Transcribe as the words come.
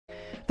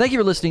Thank you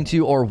for listening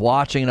to or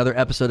watching another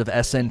episode of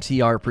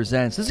SNTR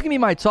Presents. This is going to be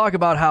my talk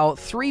about how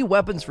 3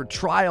 weapons for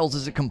Trials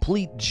is a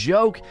complete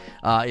joke.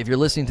 If you're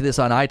listening to this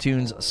on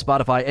iTunes,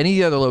 Spotify, any of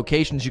the other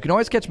locations, you can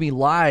always catch me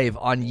live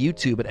on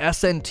YouTube at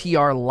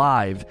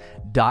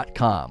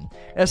SNTRlive.com.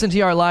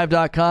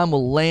 SNTRlive.com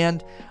will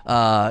land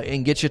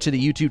and get you to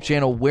the YouTube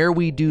channel where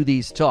we do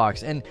these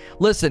talks. And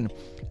listen,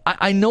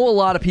 I know a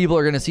lot of people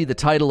are going to see the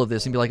title of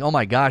this and be like, oh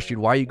my gosh, dude,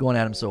 why are you going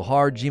at him so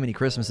hard? Jiminy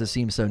Christmases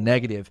seems so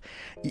negative.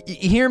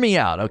 Hear me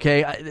out,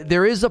 okay?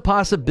 There is a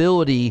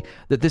possibility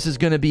that this is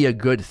going to be a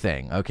good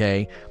thing,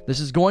 okay? This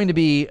is going to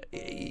be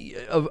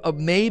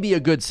maybe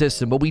a good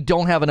system, but we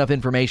don't have enough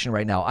information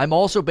right now. I'm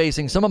also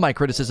basing some of my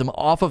criticism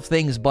off of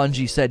things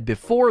Bungie said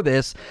before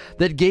this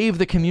that gave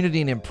the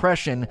community an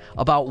impression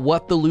about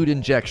what the loot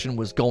injection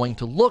was going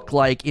to look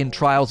like in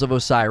Trials of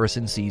Osiris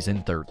in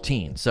Season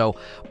 13. So,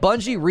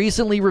 Bungie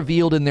recently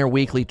revealed in their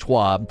weekly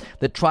TWAB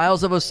that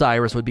Trials of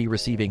Osiris would be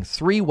receiving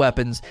 3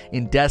 weapons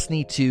in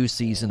Destiny 2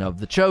 Season of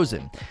the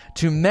Chosen.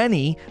 To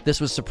many,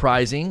 this was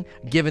surprising,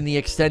 given the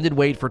extended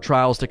wait for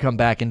Trials to come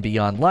back in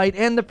Beyond Light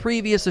and the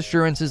previous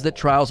assurances that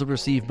Trials would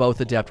receive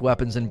both Adept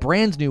weapons and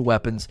brand new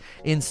weapons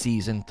in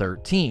Season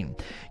 13.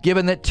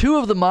 Given that 2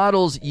 of the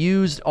models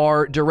used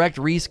are direct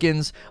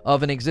reskins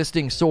of an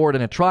existing sword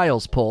and a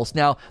Trials pulse.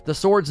 Now, the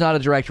sword's not a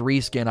direct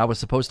reskin. I was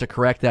supposed to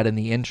correct that in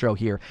the intro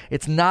here.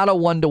 It's not a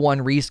 1-to-1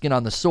 reskin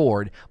on the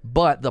sword,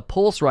 but the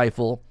pulse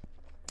rifle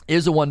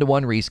is a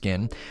 1-to-1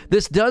 reskin.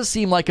 This does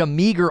seem like a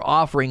meager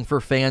offering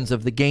for fans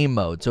of the game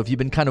mode. So if you've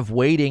been kind of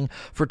waiting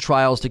for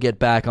Trials to get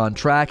back on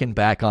track and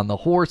back on the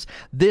horse,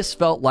 this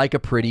felt like a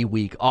pretty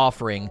weak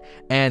offering.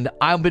 And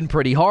I've been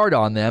pretty hard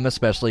on them,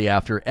 especially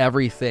after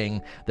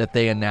everything that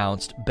they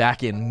announced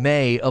back in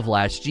May of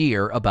last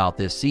year about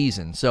this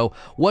season. So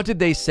what did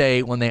they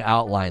say when they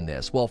outlined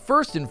this? Well,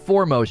 first and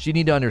foremost, you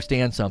need to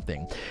understand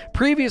something.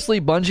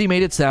 Previously, Bungie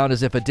made it sound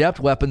as if Adept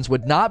weapons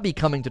would not be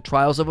coming to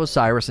Trials of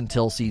Osiris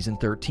until Season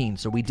 13.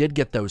 So we did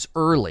get those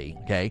early,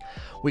 okay?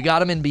 We got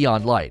them in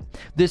Beyond Light.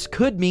 This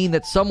could mean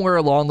that somewhere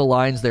along the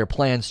lines their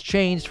plans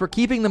changed for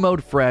keeping the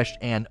mode fresh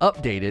and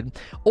updated,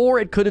 or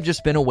it could have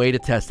just been a way to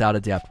test out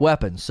Adept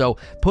weapons. So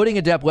putting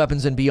Adept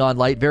weapons in Beyond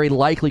Light very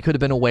likely could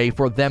have been a way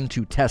for them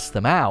to test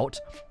them out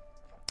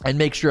and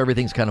make sure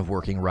everything's kind of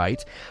working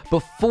right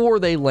before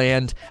they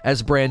land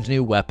as brand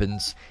new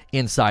weapons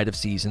inside of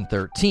Season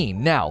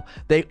 13. Now,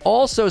 they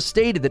also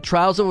stated that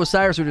Trials of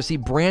Osiris would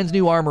receive brand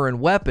new armor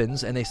and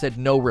weapons, and they said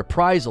no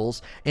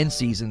reprisals in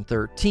Season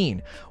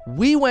 13.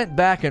 We went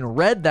back and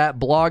read that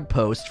blog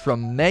post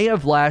from May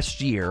of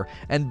last year,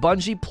 and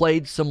Bungie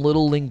played some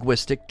little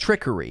linguistic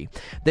trickery.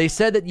 They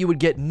said that you would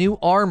get new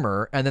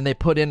armor, and then they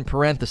put in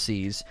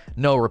parentheses,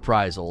 no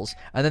reprisals,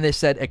 and then they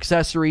said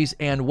accessories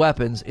and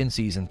weapons in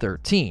Season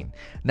 13.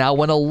 Now,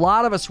 when a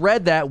lot of us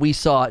read that, we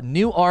saw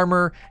new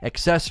armor,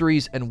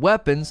 accessories, and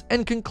weapons,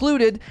 and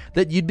concluded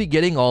that you'd be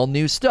getting all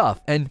new stuff.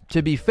 And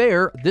to be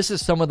fair, this is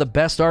some of the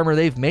best armor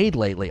they've made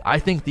lately. I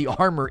think the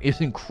armor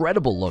is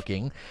incredible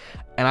looking,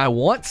 and I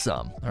want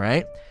some, all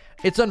right?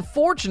 It's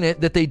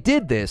unfortunate that they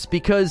did this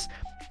because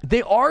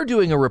they are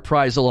doing a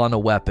reprisal on a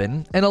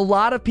weapon, and a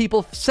lot of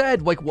people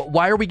said, like,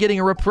 why are we getting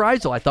a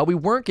reprisal? I thought we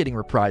weren't getting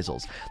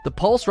reprisals. The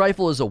Pulse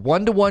Rifle is a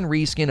 1-to-1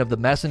 reskin of the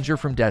Messenger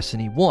from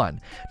Destiny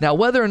 1. Now,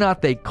 whether or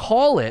not they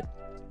call it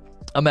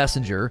a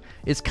messenger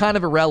is kind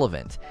of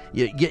irrelevant.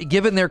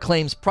 Given their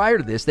claims prior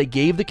to this, they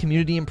gave the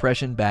community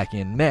impression back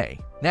in May.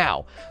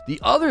 Now, the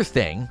other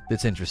thing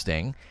that's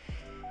interesting,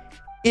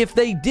 if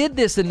they did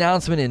this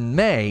announcement in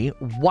May,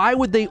 why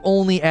would they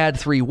only add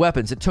 3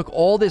 weapons? It took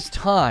all this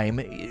time.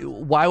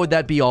 Why would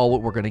that be all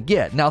what we're going to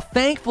get? Now,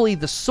 thankfully,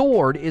 the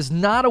sword is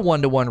not a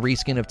 1-to-1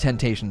 reskin of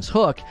Temptation's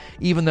Hook,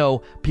 even though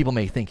people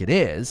may think it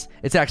is.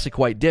 It's actually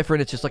quite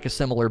different. It's just like a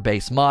similar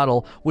base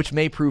model, which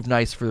may prove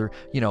nice for,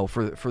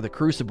 for the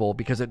Crucible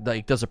because it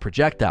like does a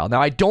projectile.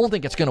 Now, I don't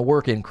think it's going to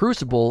work in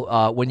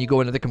Crucible when you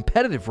go into the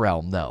competitive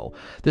realm, though.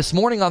 This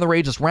morning on the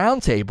Rageous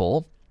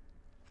Roundtable,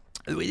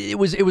 it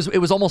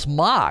was almost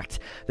mocked.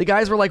 The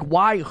guys were like,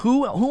 why,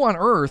 who on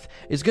earth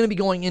is going to be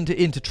going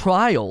into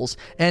trials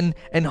and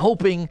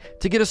hoping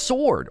to get a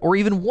sword or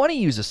even want to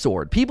use a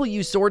sword? People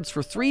use swords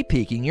for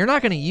 3-peaking. You're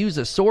not going to use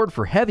a sword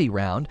for heavy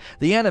round.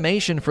 The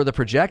animation for the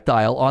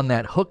projectile on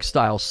that hook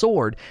style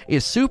sword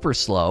is super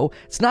slow.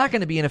 It's not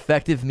going to be an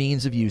effective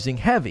means of using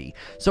heavy.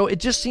 So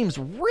it just seems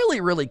really,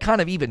 really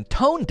kind of even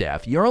tone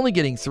deaf. You're only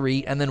getting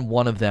 3 and then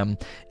one of them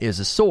is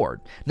a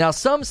sword. Now,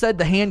 some said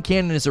the hand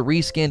cannon is a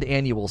reskinned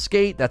annual skate.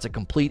 That's a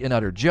complete and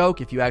utter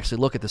joke. If you actually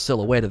look at the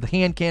silhouette of the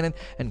hand cannon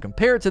and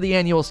compare it to the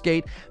annual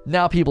skate,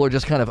 now people are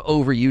just kind of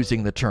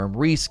overusing the term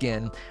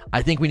reskin.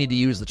 I think we need to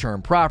use the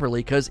term properly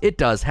because it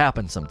does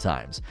happen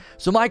sometimes.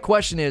 So my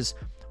question is,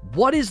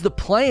 what is the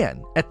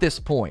plan at this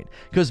point?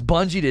 Because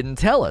Bungie didn't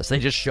tell us. They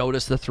just showed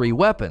us the 3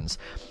 weapons.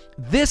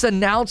 This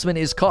announcement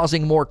is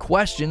causing more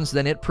questions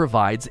than it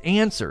provides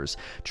answers.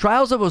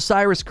 Trials of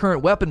Osiris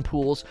current weapon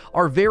pools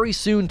are very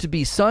soon to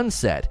be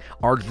sunset.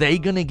 Are they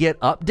going to get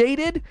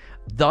updated,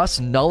 thus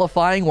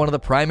nullifying one of the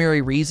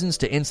primary reasons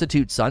to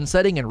institute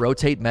sunsetting and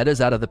rotate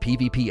metas out of the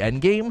PvP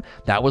endgame?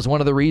 That was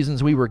one of the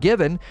reasons we were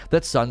given,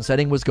 that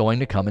sunsetting was going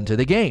to come into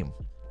the game.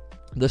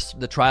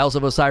 The Trials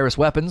of Osiris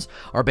weapons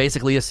are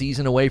basically a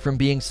season away from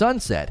being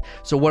sunset.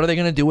 So what are they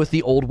going to do with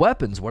the old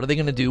weapons? What are they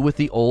going to do with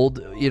the old,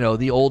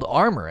 the old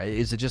armor?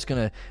 Is it just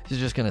going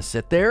to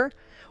sit there?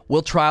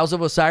 Will Trials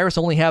of Osiris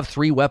only have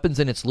 3 weapons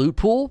in its loot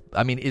pool?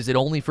 I mean, is it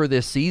only for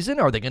this season?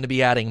 Are they going to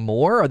be adding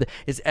more?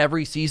 Is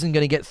every season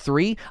going to get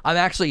 3? I'm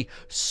actually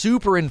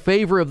super in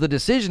favor of the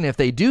decision if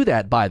they do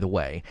that, by the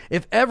way.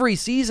 If every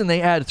season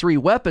they add 3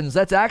 weapons,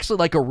 that's actually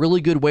like a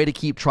really good way to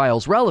keep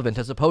Trials relevant,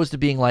 as opposed to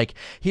being like,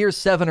 here's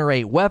 7 or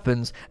 8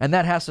 weapons, and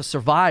that has to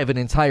survive an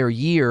entire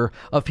year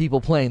of people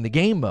playing the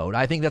game mode.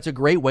 I think that's a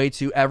great way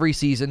to, every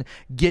season,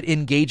 get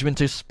engagement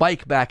to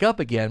spike back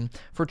up again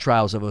for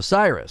Trials of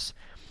Osiris.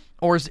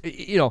 Or,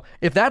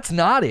 if that's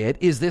not it,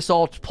 is this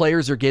all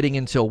players are getting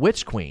until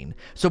Witch Queen?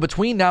 So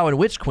between now and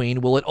Witch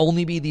Queen, will it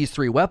only be these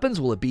 3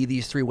 weapons? Will it be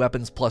these 3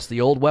 weapons plus the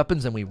old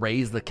weapons and we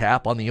raise the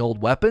cap on the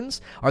old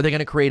weapons? Are they going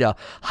to create a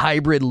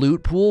hybrid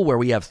loot pool where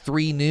we have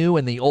 3 new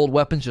and the old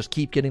weapons just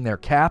keep getting their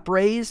cap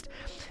raised?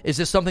 Is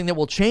this something that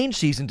will change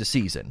season to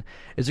season?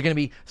 Is it going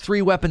to be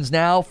 3 weapons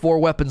now, 4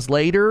 weapons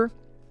later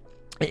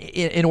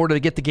in order to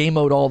get the game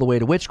mode all the way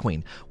to Witch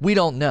Queen? We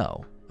don't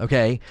know.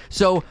 Okay,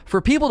 so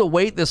for people to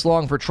wait this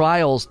long for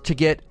Trials to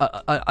get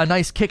a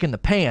nice kick in the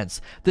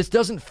pants, this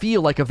doesn't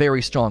feel like a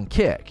very strong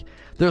kick.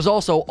 There's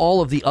also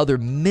all of the other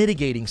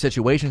mitigating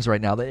situations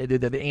right now.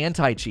 The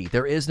anti-cheat.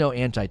 There is no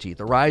anti-cheat.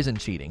 The Ryzen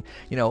cheating.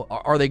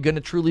 Are they going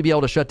to truly be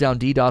able to shut down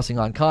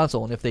DDoSing on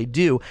console? And if they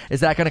do,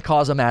 is that going to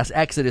cause a mass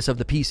exodus of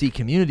the PC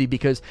community?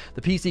 Because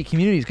the PC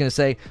community is going to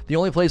say, the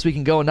only place we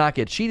can go and not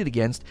get cheated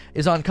against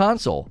is on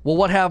console. Well,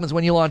 what happens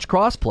when you launch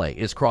crossplay?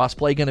 Is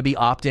crossplay going to be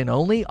opt-in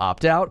only?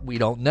 Opt-out? We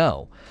don't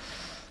know.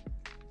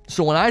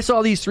 So when I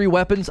saw these 3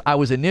 weapons, I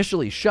was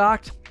initially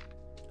shocked.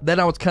 Then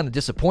I was kind of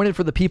disappointed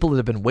for the people that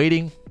have been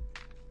waiting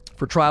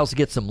for Trials to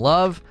get some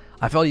love.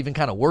 I felt even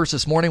kind of worse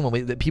this morning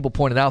when people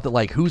pointed out that,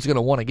 like, who's going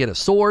to want to get a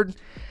sword?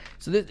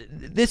 So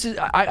this is,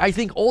 I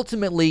think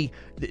ultimately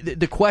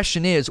the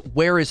question is,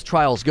 where is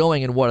Trials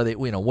going, and what are they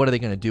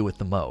going to do with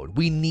the mode?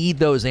 We need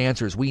those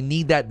answers. We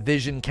need that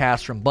vision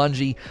cast from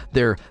Bungie.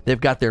 They've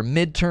got their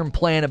midterm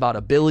plan about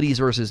abilities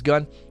versus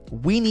gun.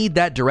 We need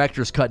that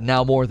director's cut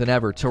now more than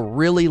ever to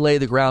really lay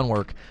the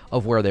groundwork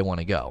of where they want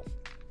to go.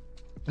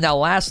 Now,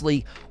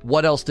 lastly,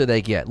 what else do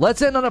they get?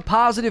 Let's end on a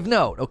positive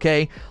note,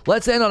 okay?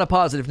 Let's end on a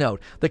positive note.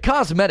 The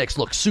cosmetics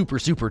look super,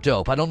 super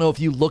dope. I don't know if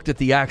you looked at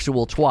the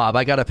actual TWAB.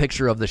 I got a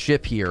picture of the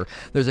ship here.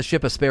 There's a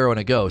ship, a sparrow, and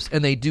a ghost,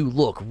 and they do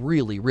look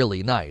really,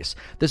 really nice.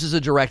 This is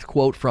a direct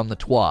quote from the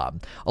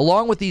TWAB.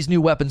 Along with these new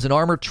weapons and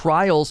armor,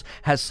 Trials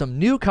has some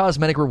new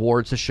cosmetic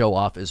rewards to show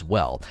off as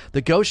well.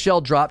 The ghost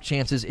shell drop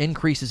chances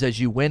increases as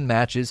you win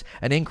matches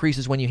and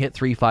increases when you hit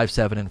 3, 5,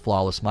 7, and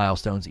flawless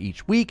milestones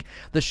each week.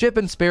 The ship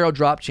and sparrow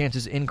drop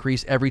chances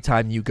increase every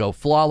time you go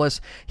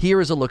flawless.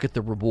 Here is a look at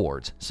the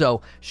rewards.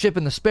 So Ship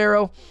and the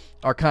Sparrow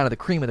are kind of the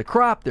cream of the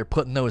crop. They're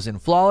putting those in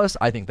flawless.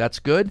 I think that's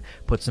good.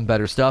 Put some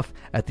better stuff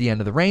at the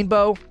end of the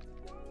rainbow.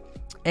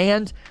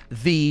 And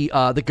the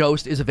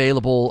Ghost is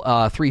available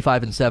 3,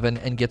 5, and 7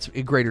 and gets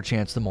a greater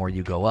chance the more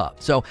you go up.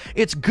 So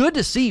it's good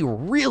to see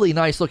really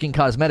nice looking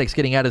cosmetics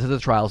getting added to the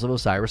Trials of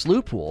Osiris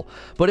loot pool.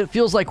 But it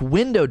feels like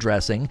window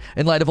dressing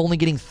in light of only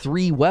getting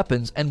 3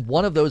 weapons, and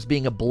one of those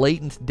being a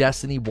blatant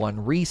Destiny 1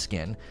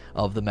 reskin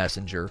of the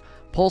Messenger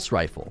pulse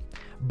rifle.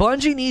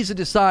 Bungie needs to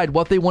decide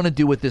what they want to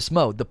do with this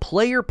mode. The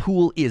player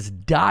pool is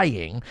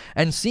dying,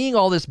 and seeing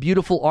all this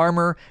beautiful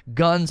armor,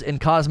 guns, and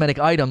cosmetic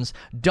items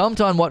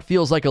dumped on what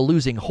feels like a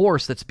losing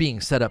horse that's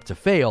being set up to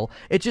fail,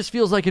 it just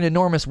feels like an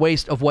enormous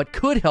waste of what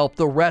could help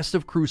the rest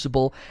of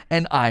Crucible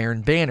and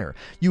Iron Banner.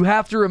 You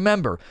have to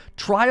remember,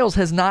 Trials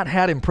has not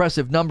had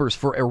impressive numbers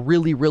for a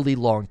really, really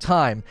long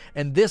time,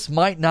 and this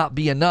might not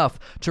be enough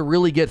to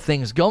really get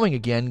things going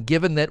again,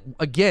 given that,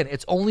 again,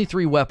 it's only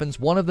 3 weapons,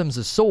 one of them's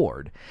a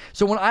sword.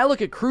 So when I look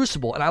at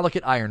Crucible and I look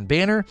at Iron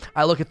Banner,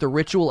 I look at the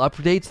ritual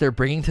updates they're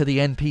bringing to the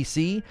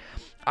NPC,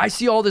 I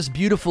see all this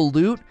beautiful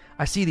loot,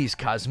 I see these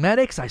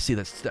cosmetics, I see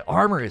that the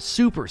armor is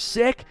super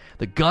sick,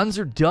 the guns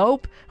are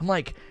dope. I'm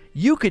like,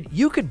 you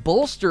could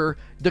bolster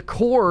the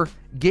core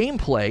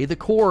gameplay, the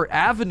core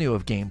avenue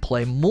of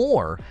gameplay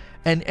more,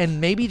 and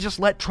maybe just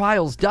let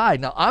Trials die.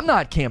 Now, I'm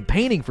not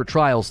campaigning for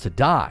Trials to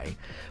die,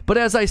 but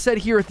as I said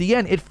here at the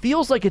end, it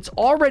feels like it's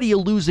already a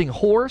losing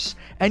horse,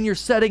 and you're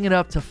setting it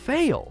up to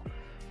fail.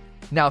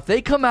 Now, if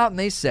they come out and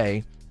they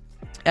say,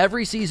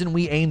 Every season,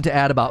 we aim to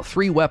add about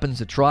 3 weapons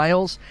to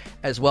trials,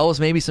 as well as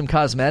maybe some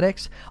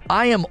cosmetics.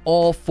 I am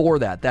all for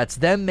that. That's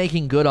them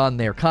making good on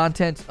their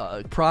content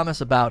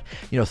promise about,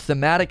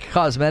 thematic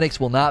cosmetics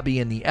will not be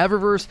in the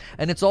Eververse,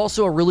 and it's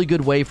also a really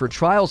good way for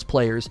trials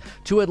players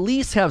to at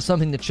least have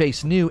something to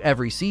chase new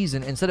every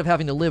season instead of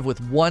having to live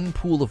with one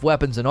pool of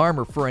weapons and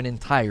armor for an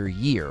entire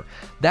year.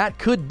 That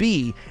could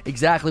be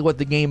exactly what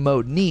the game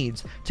mode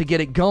needs to get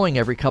it going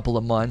every couple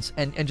of months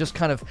and just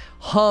kind of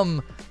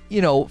hum,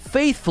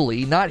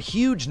 faithfully, not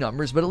huge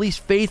numbers, but at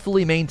least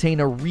faithfully maintain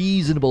a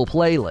reasonable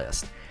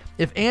playlist.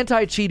 If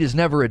anti-cheat is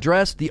never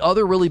addressed, the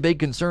other really big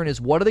concern is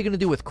what are they going to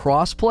do with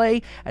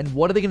crossplay, and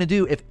what are they going to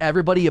do if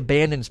everybody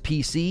abandons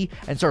PC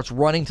and starts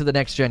running to the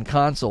next-gen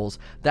consoles?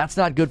 That's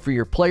not good for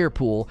your player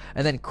pool,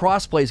 and then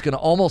crossplay is going to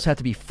almost have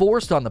to be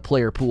forced on the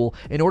player pool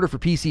in order for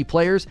PC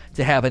players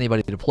to have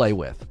anybody to play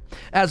with.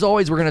 As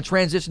always, we're going to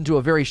transition to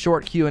a very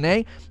short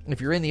Q&A. If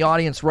you're in the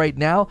audience right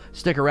now,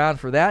 stick around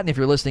for that, and if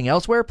you're listening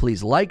elsewhere,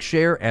 please like,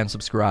 share, and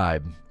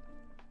subscribe.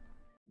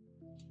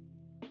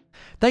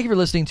 Thank you for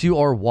listening to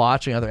or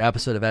watching another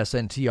episode of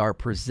SNTR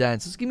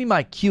Presents. This is going to be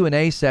my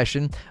Q&A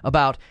session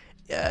about,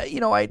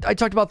 I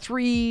talked about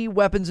 3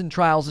 weapons and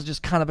trials as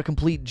just kind of a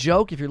complete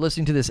joke. If you're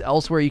listening to this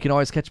elsewhere, you can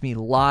always catch me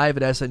live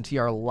at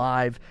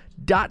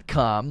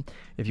SNTRlive.com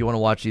if you want to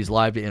watch these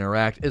live to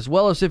interact, as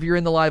well as if you're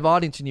in the live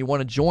audience and you want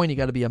to join, you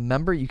got to be a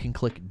member. You can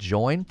click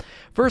join.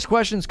 First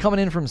question is coming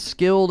in from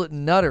Skilled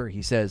Nutter.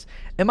 He says,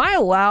 am I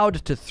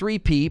allowed to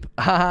three-peek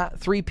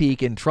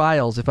in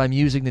trials if I'm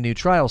using the new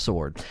trial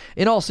sword?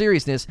 In all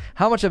seriousness,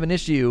 how much of an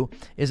issue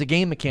is a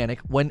game mechanic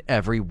when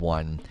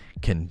everyone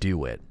can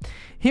do it?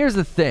 Here's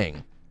the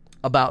thing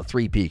about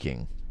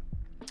three-peeking.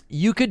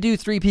 You could do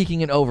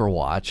three-peeking in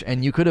Overwatch,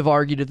 and you could have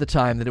argued at the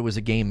time that it was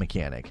a game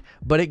mechanic,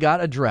 but it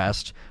got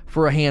addressed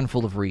for a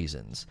handful of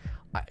reasons.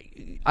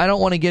 I don't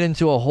want to get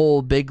into a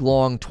whole big,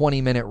 long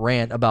 20-minute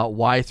rant about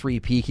why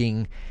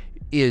three-peeking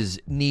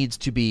needs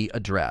to be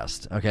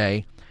addressed,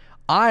 okay?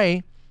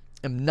 I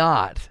am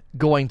not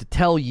going to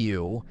tell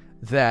you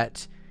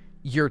that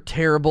you're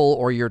terrible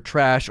or you're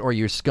trash or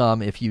you're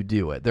scum if you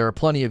do it. There are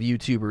plenty of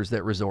YouTubers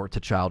that resort to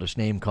childish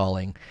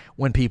name-calling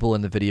when people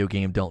in the video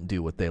game don't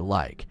do what they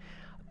like.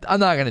 I'm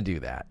not going to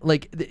do that.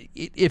 Like,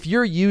 if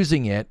you're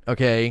using it,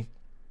 okay,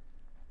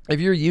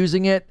 if you're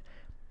using it,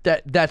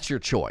 that's your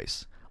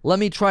choice. Let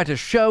me try to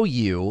show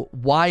you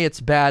why it's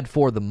bad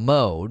for the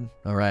mode,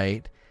 all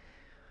right,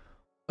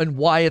 and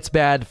why it's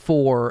bad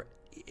for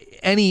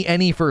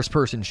any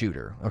first-person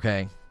shooter,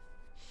 okay?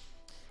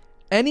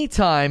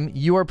 Anytime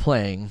you are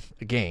playing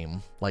a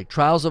game like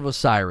Trials of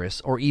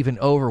Osiris or even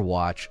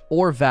Overwatch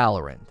or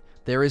Valorant,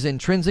 there is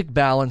intrinsic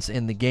balance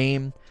in the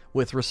game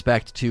with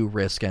respect to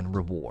risk and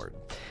reward.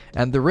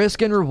 And the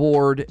risk and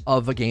reward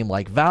of a game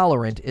like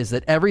Valorant is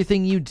that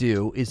everything you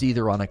do is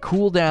either on a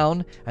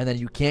cooldown and then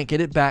you can't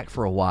get it back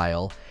for a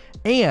while,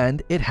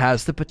 and it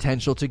has the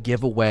potential to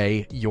give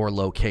away your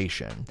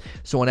location.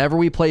 So whenever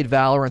we played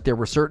Valorant, there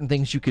were certain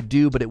things you could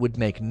do, but it would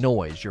make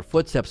noise. Your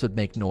footsteps would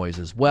make noise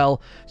as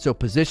well. So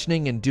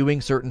positioning and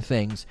doing certain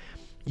things,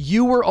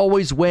 you were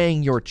always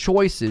weighing your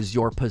choices,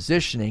 your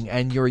positioning,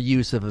 and your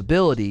use of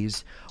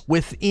abilities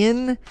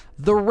within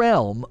the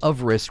realm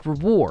of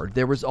risk-reward.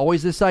 There was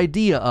always this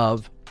idea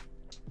of,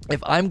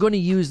 if I'm going to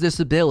use this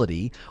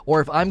ability,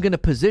 or if I'm going to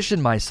position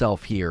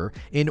myself here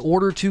in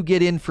order to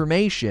get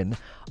information,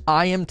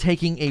 I am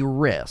taking a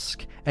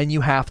risk, and you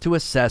have to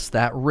assess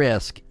that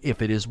risk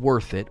if it is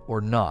worth it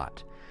or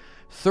not.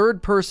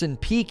 Third-person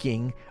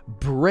peeking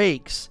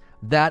breaks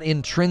that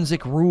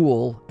intrinsic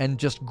rule and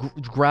just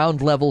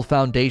ground-level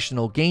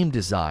foundational game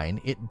design.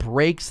 It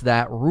breaks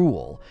that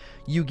rule.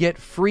 You get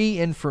free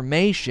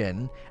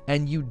information,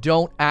 and you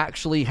don't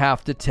actually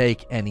have to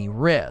take any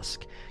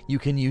risk. You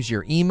can use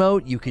your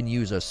emote, you can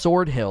use a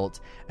sword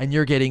hilt, and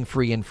you're getting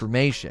free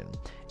information.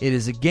 It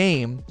is a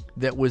game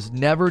that was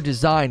never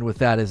designed with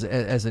that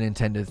as an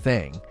intended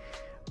thing.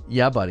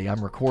 Yeah, buddy,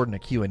 I'm recording a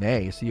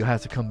Q&A, so you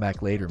have to come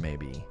back later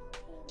maybe.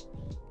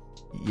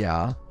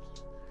 Yeah.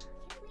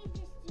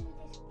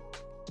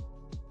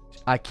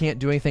 I can't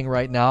do anything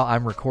right now.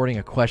 I'm recording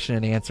a question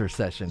and answer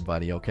session,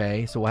 buddy,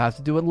 okay? So we'll have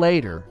to do it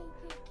later.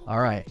 All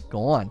right,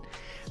 go on.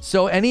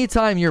 So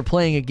anytime you're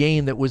playing a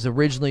game that was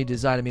originally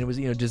designed, it was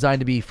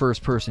designed to be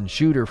first-person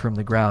shooter from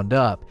the ground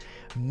up,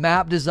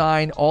 map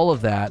design, all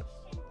of that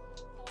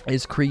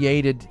is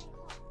created.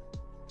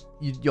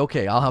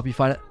 Okay, I'll help you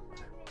find it.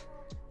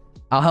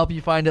 I'll help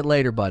you find it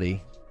later,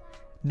 buddy.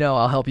 No,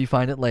 I'll help you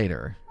find it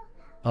later.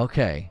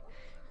 Okay.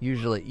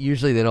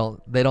 Usually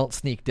they don't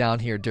sneak down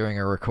here during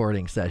a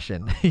recording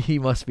session. He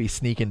must be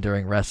sneaking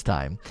during rest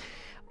time.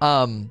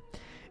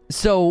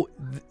 So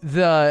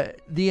the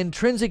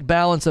intrinsic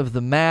balance of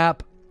the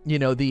map,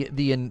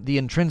 the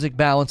intrinsic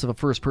balance of a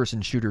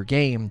first-person shooter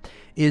game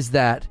is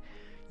that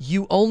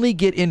you only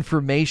get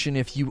information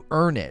if you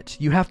earn it.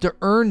 You have to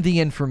earn the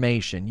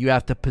information. You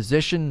have to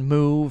position,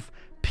 move,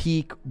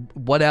 peek,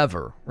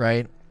 whatever,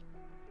 right?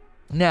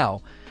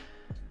 Now,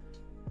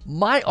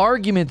 my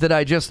argument that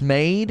I just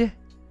made,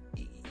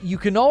 you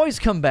can always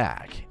come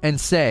back and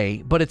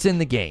say, but it's in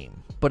the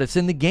game. but it's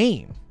in the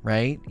game,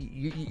 right?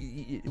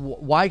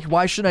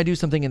 Why shouldn't I do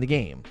something in the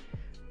game?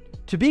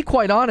 To be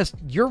quite honest,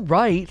 you're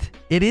right.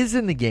 It is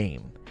in the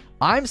game.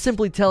 I'm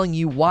simply telling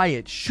you why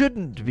it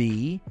shouldn't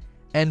be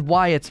and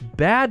why it's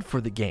bad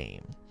for the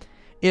game.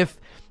 If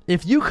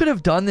you could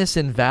have done this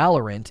in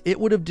Valorant, it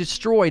would have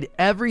destroyed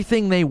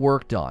everything they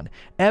worked on.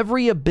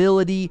 Every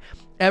ability,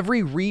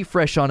 every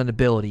refresh on an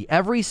ability,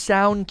 every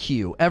sound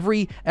cue,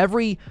 every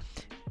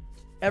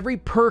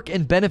perk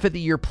and benefit that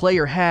your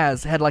player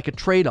had like a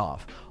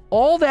trade-off.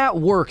 All that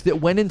work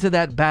that went into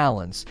that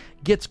balance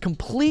gets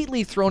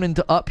completely thrown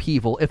into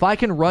upheaval if I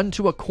can run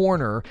to a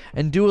corner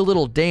and do a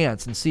little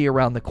dance and see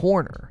around the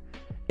corner.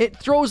 It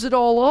throws it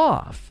all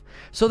off.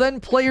 So then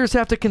players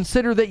have to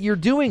consider that you're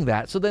doing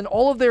that. So then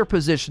all of their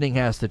positioning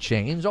has to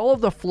change. All of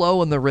the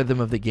flow and the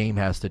rhythm of the game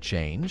has to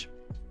change.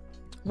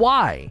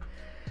 Why?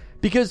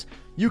 Because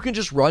you can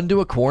just run to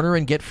a corner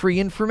and get free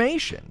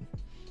information.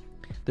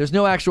 There's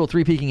no actual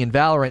 3-peeking in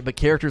Valorant, but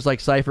characters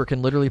like Cypher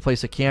can literally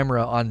place a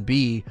camera on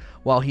B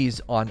while he's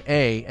on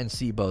A and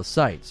see both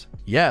sites.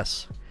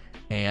 Yes,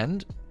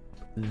 and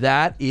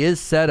that is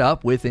set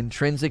up with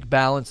intrinsic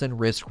balance and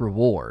risk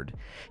reward.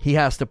 He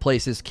has to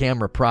place his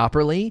camera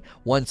properly.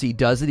 Once he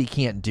does it, he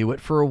can't do it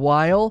for a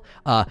while.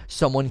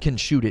 Someone can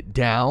shoot it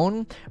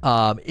down.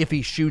 If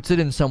he shoots it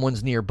and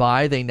someone's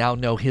nearby, they now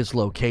know his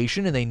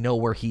location and they know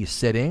where he's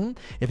sitting.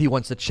 If he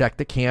wants to check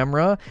the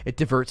camera, it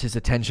diverts his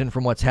attention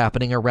from what's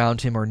happening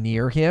around him or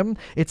near him.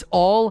 It's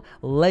all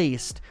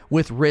laced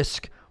with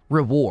risk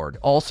reward.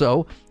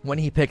 Also, when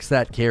he picks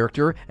that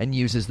character and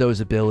uses those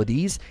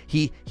abilities,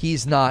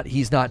 he's not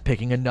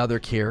picking another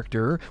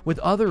character with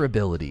other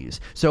abilities.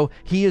 So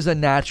he is a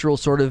natural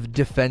sort of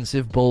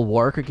defensive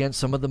bulwark against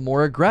some of the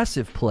more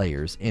aggressive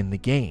players in the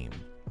game.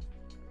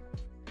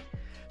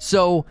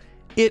 So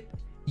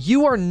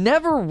you are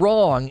never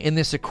wrong in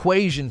this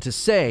equation to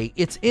say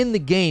it's in the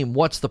game,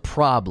 what's the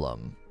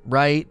problem,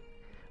 right?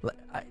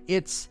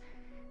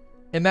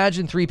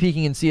 Imagine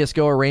 3-peeking in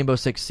CSGO or Rainbow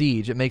Six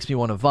Siege. It makes me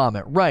want to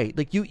vomit. Right.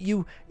 Like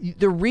you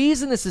the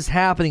reason this is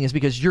happening is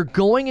because you're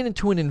going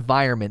into an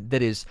environment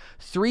that is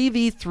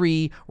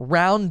 3v3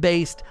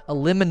 round-based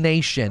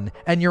elimination,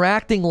 and you're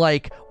acting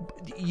like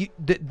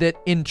that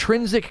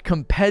intrinsic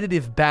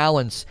competitive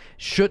balance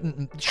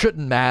shouldn't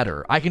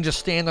matter. I can just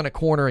stand on a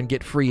corner and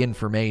get free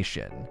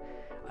information.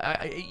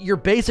 You're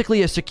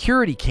basically a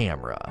security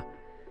camera.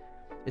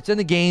 It's in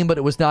the game, but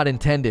it was not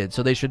intended,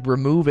 so they should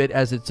remove it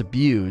as it's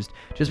abused.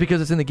 Just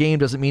because it's in the game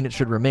doesn't mean it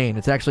should remain.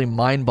 It's actually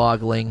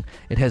mind-boggling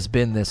it has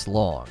been this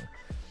long.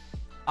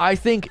 I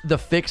think the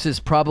fix is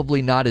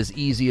probably not as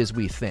easy as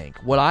we think.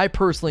 What I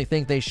personally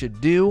think they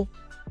should do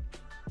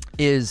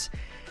is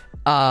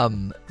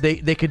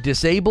they could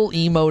disable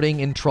emoting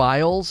in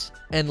trials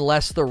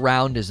unless the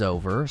round is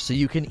over. So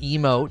you can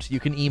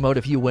emote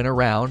if you win a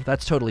round.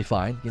 That's totally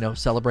fine.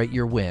 Celebrate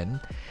your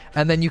win.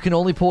 And then you can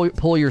only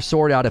pull your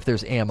sword out if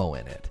there's ammo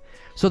in it.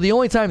 So the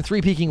only time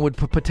 3-peeking would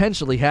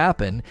potentially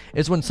happen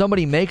is when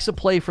somebody makes a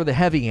play for the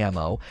heavy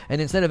ammo, and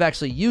instead of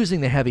actually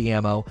using the heavy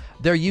ammo,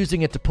 they're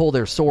using it to pull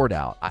their sword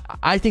out.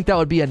 I think that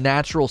would be a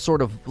natural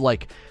sort of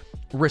like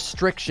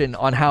restriction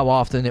on how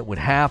often it would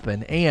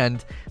happen.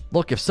 And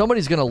look, if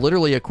somebody's going to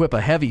literally equip a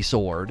heavy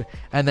sword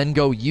and then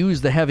go use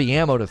the heavy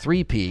ammo to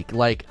 3-peek,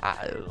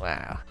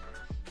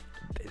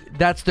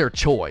 that's their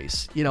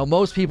choice.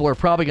 Most people are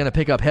probably going to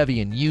pick up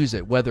heavy and use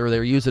it, whether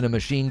they're using a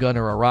machine gun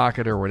or a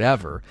rocket or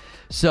whatever.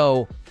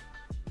 So,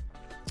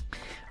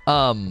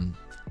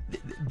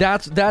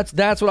 that's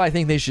what I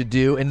think they should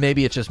do, and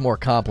maybe it's just more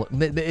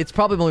it's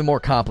probably more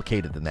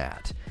complicated than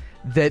that.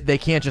 That they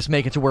can't just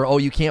make it to where,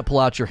 you can't pull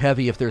out your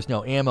heavy if there's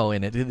no ammo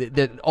in it.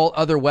 That all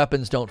other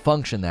weapons don't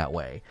function that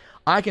way.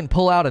 I can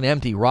pull out an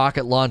empty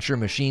rocket launcher,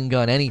 machine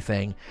gun,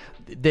 anything.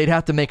 They'd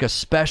have to make a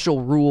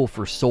special rule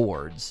for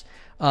swords.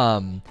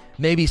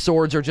 Maybe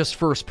swords are just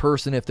first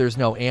person if there's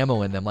no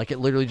ammo in them. Like it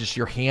literally just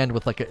your hand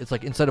with it's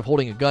like instead of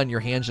holding a gun,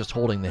 your hand's just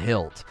holding the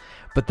hilt.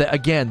 But that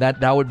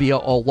would be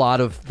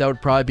that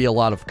would probably be a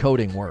lot of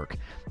coding work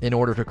in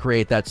order to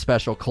create that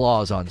special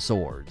clause on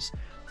swords.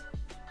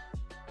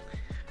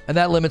 And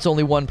that limits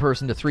only one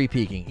person to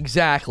 3-peeking.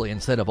 Exactly,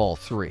 instead of all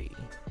three.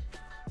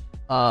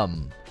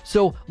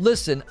 So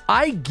listen,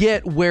 I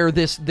get where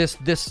this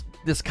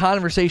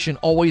conversation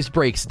always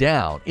breaks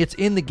down. It's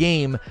in the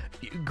game.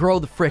 Grow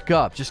the frick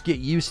up. Just get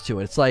used to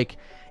it. It's like,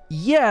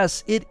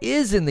 yes, it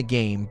is in the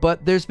game,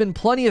 but there's been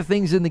plenty of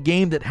things in the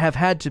game that have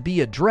had to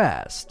be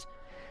addressed.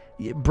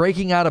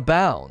 Breaking out of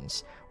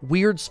bounds.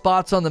 Weird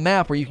spots on the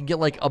map where you can get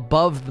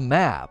above the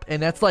map.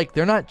 And that's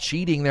they're not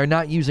cheating. They're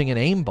not using an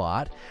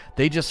aimbot.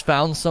 They just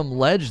found some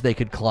ledge they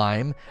could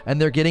climb, and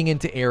they're getting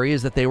into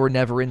areas that they were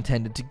never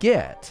intended to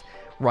get.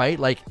 Right?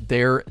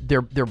 They're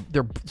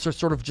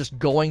sort of just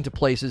going to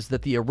places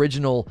that the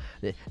original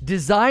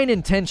design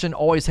intention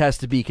always has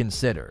to be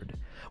considered.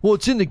 Well,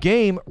 it's in the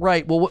game,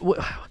 right? Well,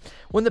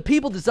 when the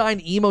people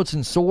designed emotes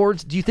and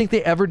swords, do you think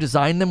they ever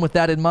designed them with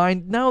that in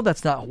mind? No,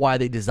 that's not why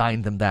they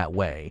designed them that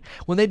way.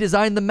 When they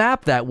designed the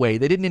map that way,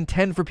 they didn't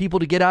intend for people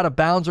to get out of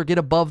bounds or get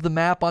above the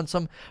map on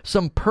some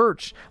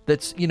perch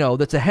that's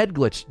a head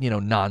glitch,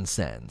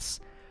 nonsense.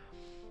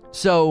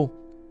 So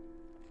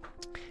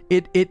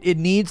it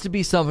needs to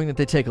be something that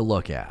they take a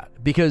look at,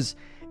 because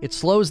it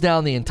slows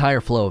down the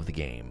entire flow of the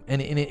game,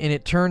 and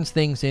it turns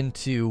things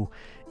into,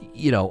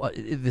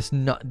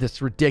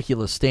 this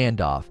ridiculous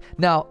standoff.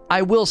 Now,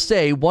 I will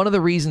say one of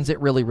the reasons it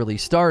really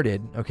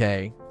started,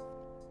 okay,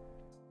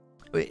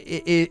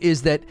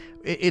 is that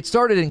it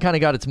started and kind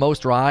of got its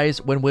most rise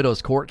when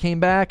Widow's Court came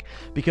back,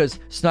 because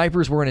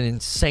snipers were in an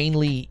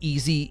insanely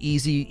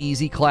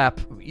easy clap,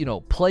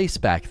 place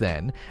back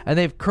then, and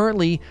they've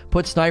currently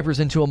put snipers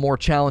into a more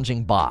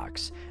challenging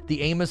box.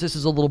 The aim assist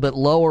is a little bit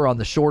lower on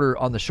the shorter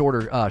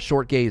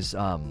short gaze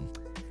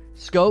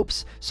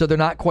scopes, so they're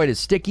not quite as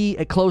sticky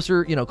at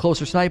closer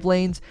snipe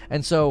lanes.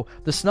 And so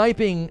the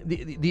sniping,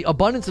 the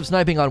abundance of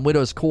sniping on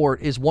Widow's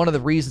Court is one of the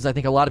reasons I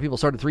think a lot of people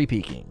started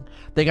 3-peeking.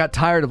 They got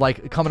tired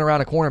of coming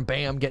around a corner and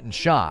bam, getting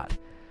shot.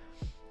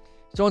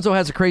 So-and-so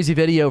has a crazy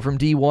video from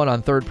D1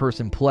 on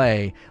third-person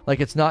play.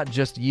 It's not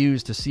just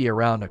used to see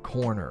around a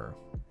corner.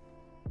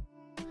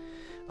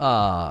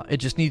 It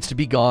just needs to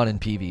be gone in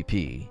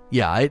PvP.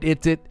 Yeah,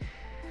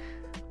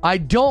 I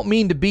don't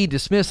mean to be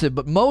dismissive,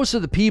 but most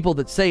of the people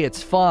that say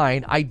it's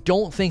fine, I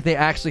don't think they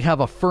actually have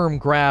a firm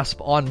grasp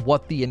on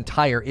what the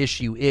entire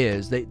issue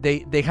is.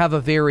 They have a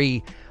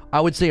very, I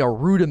would say, a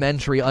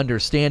rudimentary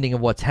understanding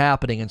of what's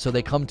happening, and so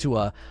they come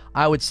to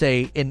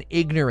an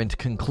ignorant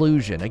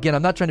conclusion. Again,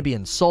 I'm not trying to be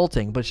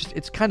insulting, but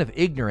it's kind of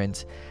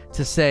ignorant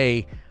to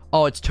say,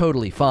 oh, it's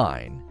totally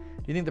fine.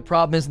 Do you think the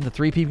problem isn't the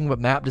 3-peeping but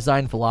map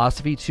design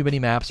philosophy? Too many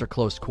maps are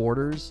close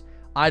quarters?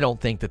 I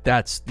don't think that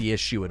that's the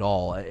issue at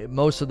all.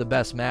 Most of the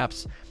best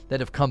maps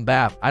that have come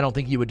back, I don't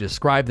think you would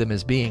describe them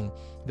as being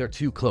they're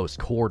too close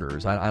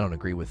quarters. I don't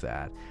agree with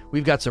that.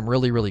 We've got some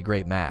really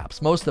great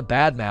maps. Most of the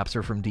bad maps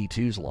are from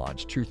D2's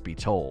launch, truth be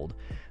told,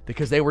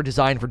 because they were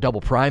designed for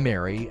double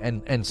primary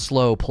and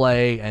slow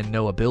play and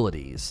no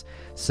abilities.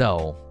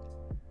 So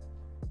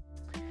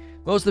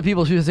most of the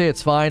people who say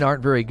it's fine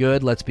aren't very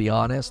good, let's be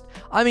honest.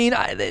 I mean,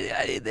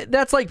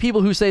 that's like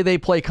people who say they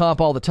play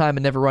comp all the time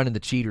and never run into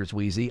cheaters,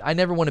 Wheezy. I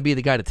never want to be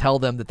the guy to tell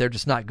them that they're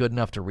just not good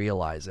enough to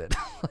realize it.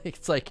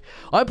 It's like,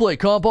 I play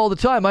comp all the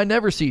time, I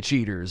never see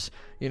cheaters.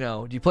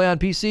 Do you play on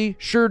PC?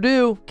 Sure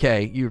do.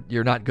 Okay,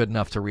 you're not good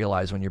enough to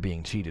realize when you're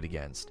being cheated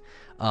against.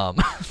 And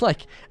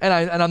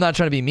I'm not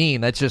trying to be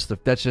mean. That's just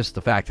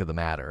the fact of the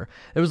matter.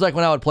 It was like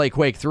when I would play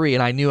Quake 3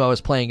 and I knew I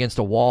was playing against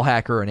a wall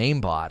hacker or an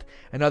aimbot,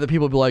 and other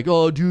people would be like,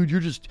 "Oh, dude, you're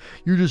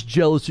just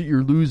jealous that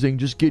you're losing.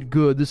 Just get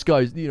good. This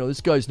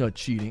guy's not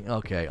cheating."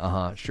 Okay,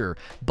 sure.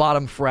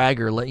 Bottom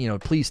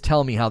fragger, please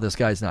tell me how this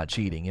guy's not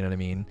cheating. You know what I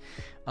mean?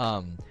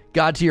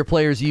 God tier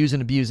players use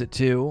and abuse it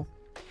too.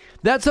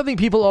 That's something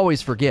people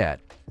always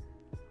forget.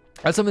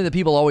 That's something that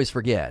people always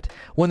forget.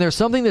 When there's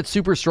something that's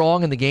super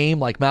strong in the game,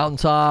 like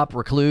Mountaintop,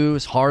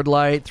 Recluse,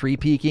 Hardlight,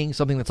 3-peeking,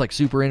 something that's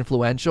super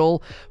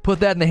influential, put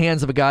that in the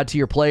hands of a god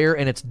tier player,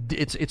 and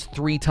it's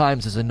 3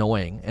 times as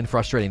annoying and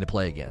frustrating to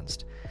play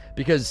against,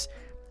 because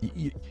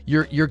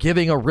you're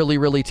giving a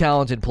really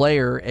talented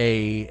player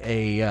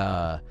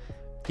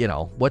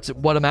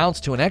what amounts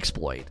to an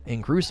exploit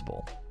in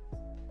Crucible.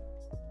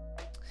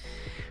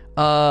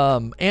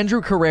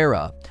 Andrew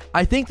Carrera.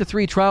 I think the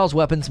 3 Trials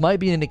weapons might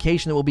be an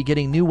indication that we'll be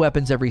getting new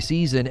weapons every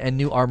season and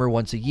new armor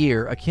once a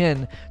year,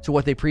 akin to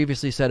what they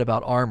previously said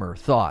about armor.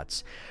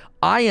 Thoughts?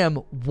 I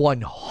am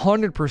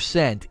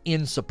 100%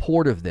 in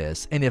support of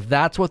this, and if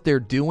that's what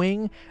they're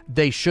doing,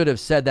 they should have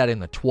said that in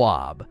the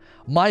TWAB.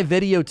 My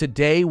video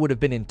today would have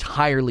been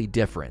entirely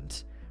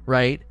different,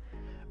 right?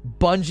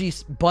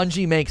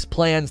 Bungie makes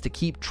plans to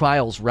keep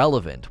Trials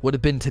relevant would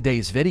have been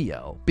today's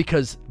video,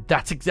 because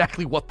that's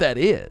exactly what that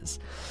is.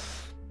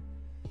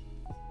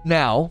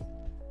 Now,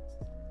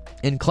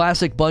 in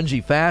classic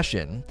Bungie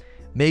fashion,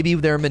 maybe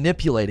they're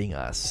manipulating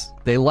us.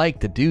 They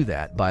like to do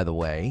that, by the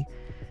way.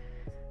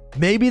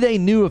 Maybe they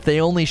knew if they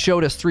only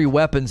showed us 3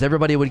 weapons,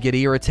 everybody would get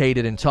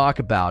irritated and talk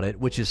about it,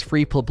 which is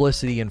free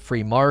publicity and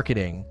free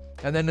marketing.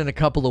 And then in a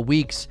couple of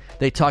weeks,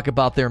 they talk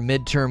about their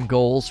midterm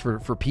goals for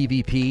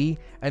PvP.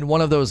 And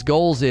one of those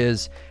goals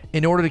is,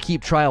 in order to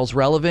keep Trials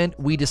relevant,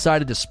 we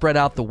decided to spread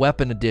out the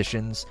weapon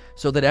additions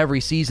so that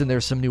every season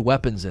there's some new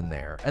weapons in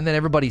there. And then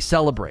everybody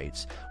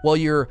celebrates. Well,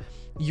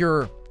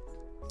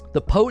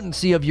 the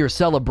potency of your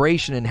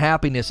celebration and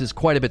happiness is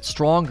quite a bit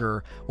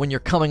stronger when you're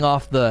coming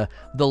off the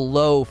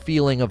low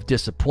feeling of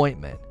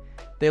disappointment.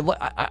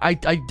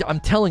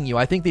 I'm telling you,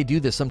 I think they do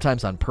this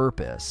sometimes on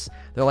purpose.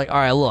 They're like, all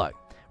right, look,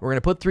 we're going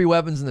to put 3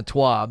 weapons in the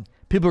TWAB.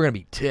 People are going to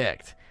be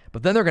ticked.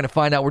 But then they're going to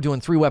find out we're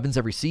doing 3 weapons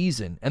every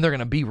season, and they're going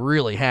to be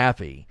really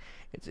happy.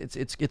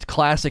 It's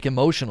classic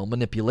emotional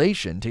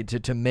manipulation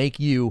to make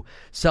you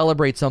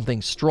celebrate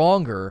something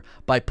stronger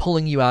by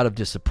pulling you out of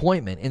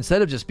disappointment.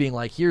 Instead of just being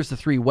like, here's the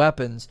 3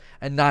 weapons,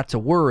 and not to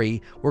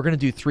worry, we're going to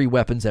do 3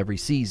 weapons every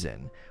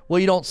season. Well,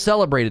 you don't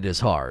celebrate it as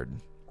hard.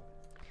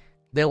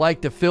 They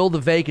like to fill the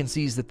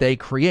vacancies that they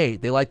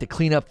create. They like to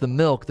clean up the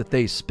milk that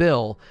they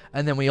spill,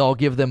 and then we all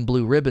give them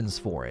blue ribbons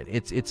for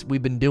it.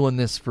 We've been doing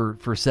this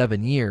for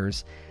 7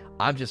 years.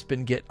 I'm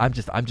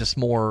just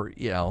more,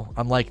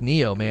 I'm like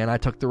Neo, man. I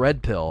took the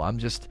red pill.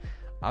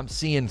 I'm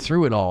seeing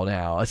through it all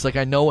now. It's like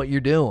I know what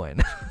you're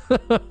doing.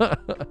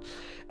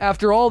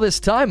 After all this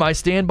time, I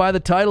stand by the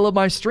title of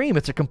my stream.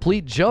 It's a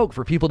complete joke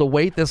for people to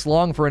wait this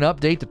long for an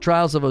update to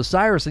Trials of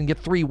Osiris and get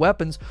 3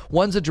 weapons.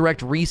 One's a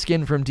direct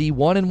reskin from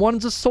D1 and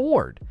one's a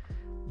sword.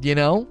 You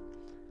know?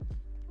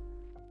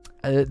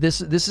 This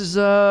is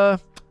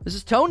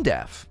tone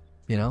deaf.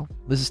 You know?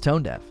 This is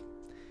tone deaf.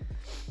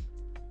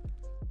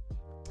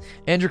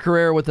 Andrew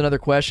Carrera with another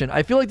question.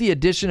 I feel like the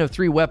addition of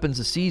 3 weapons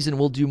a season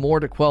will do more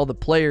to quell the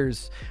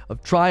players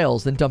of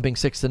Trials than dumping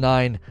 6 to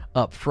 9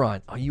 up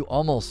front.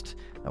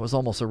 That was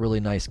almost a really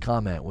nice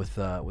comment with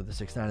the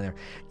 6 to 9 in there.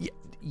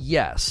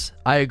 Yes,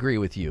 I agree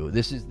with you.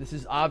 This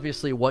is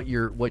obviously what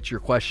your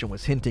question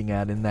was hinting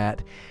at, in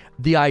that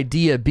the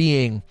idea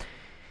being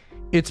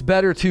it's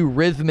better to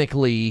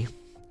rhythmically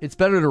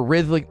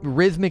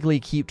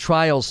keep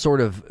Trials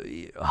sort of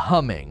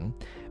humming,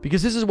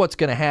 because this is what's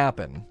going to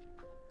happen.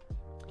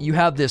 You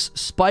have this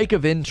spike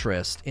of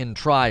interest in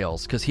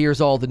Trials because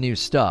here's all the new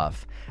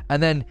stuff,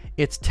 and then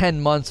it's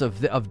 10 months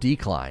of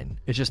decline.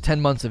 It's just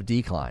 10 months of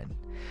decline.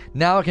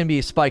 Now it can be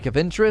a spike of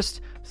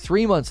interest,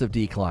 3 months of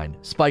decline.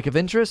 Spike of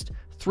interest,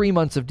 3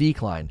 months of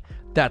decline.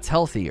 That's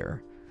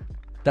healthier.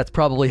 That's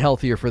probably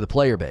healthier for the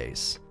player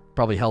base.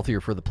 Probably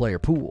healthier for the player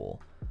pool.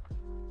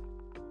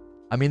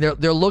 I mean,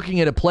 they're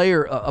looking at a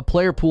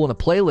player pool and a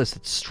playlist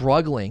that's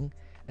struggling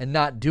and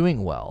not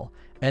doing well.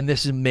 And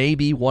this is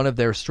maybe one of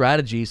their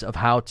strategies of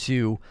how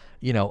to,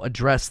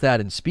 address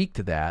that and speak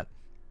to that.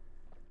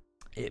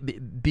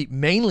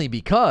 Mainly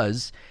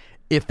because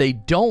if they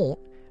don't,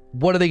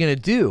 what are they going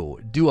to do?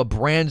 Do a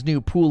brand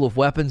new pool of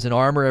weapons and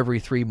armor every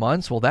 3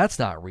 months? Well, that's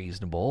not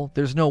reasonable.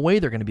 There's no way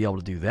they're going to be able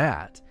to do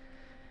that.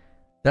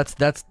 That's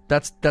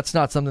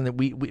not something that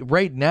we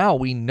right now,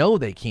 we know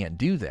they can't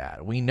do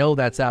that. We know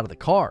that's out of the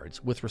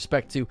cards with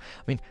respect to,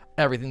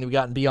 everything that we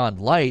got in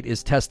Beyond Light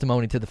is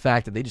testimony to the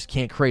fact that they just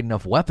can't create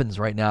enough weapons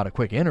right now at a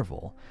quick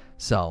interval.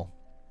 So,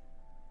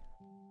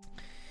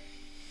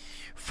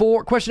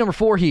 question number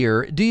 4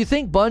 here. Do you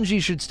think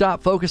Bungie should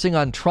stop focusing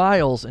on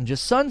Trials and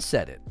just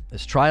sunset it?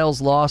 As Trials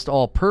lost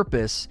all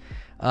purpose,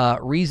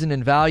 reason,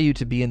 and value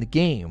to be in the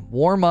game.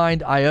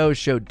 Warmind IO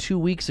showed 2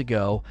 weeks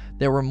ago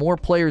there were more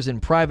players in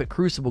private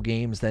Crucible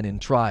games than in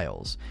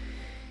Trials.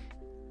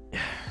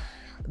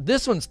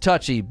 This one's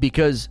touchy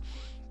because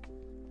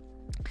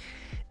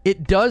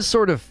it does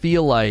sort of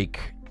feel like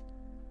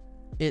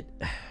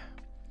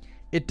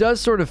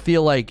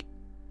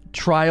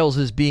Trials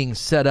is being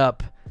set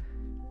up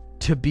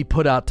to be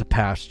put out to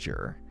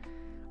pasture.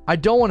 I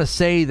don't want to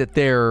say that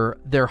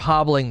they're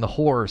hobbling the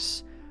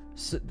horse.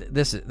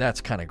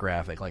 That's kind of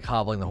graphic, like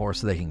hobbling the horse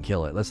so they can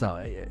kill it. That's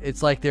not.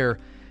 It's like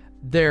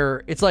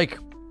it's like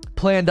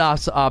planned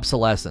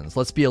obsolescence.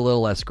 Let's be a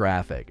little less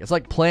graphic. It's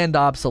like planned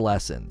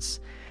obsolescence.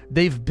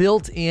 They've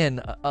built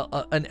in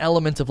an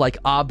element of like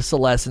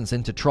obsolescence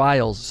into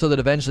Trials so that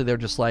eventually they're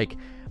just like,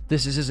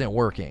 this isn't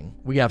working.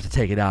 We have to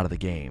take it out of the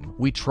game.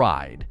 We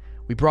tried.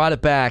 We brought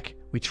it back.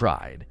 We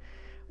tried.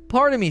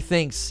 Part of me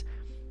thinks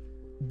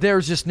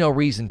there's just no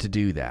reason to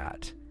do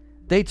that.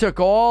 They took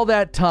all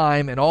that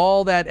time and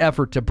all that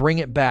effort to bring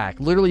it back,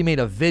 literally made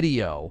a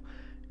video,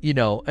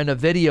 and a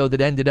video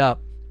that ended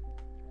up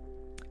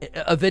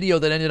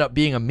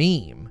being a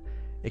meme.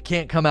 It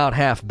can't come out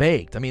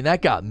half-baked.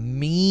 That got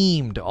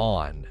memed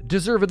on.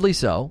 Deservedly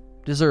so.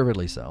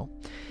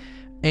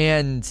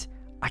 And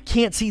I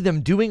can't see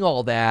them doing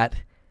all that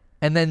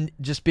and then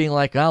just being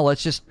like, oh,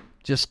 let's just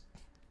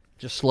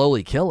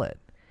slowly kill it.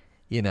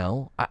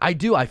 I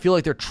do. I feel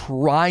like they're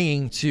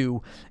trying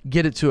to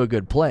get it to a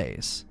good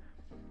place.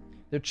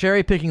 They're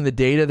cherry picking the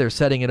data. They're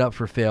setting it up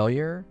for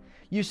failure.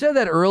 You said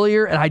that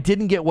earlier, and I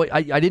didn't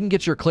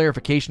get your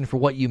clarification for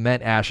what you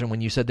meant, Ashen, when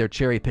you said they're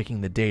cherry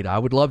picking the data. I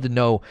would love to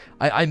know.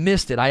 I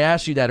missed it. I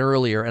asked you that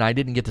earlier, and I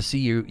didn't get to see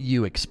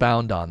you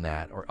expand on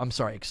that.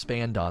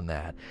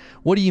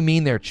 What do you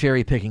mean they're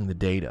cherry picking the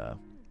data?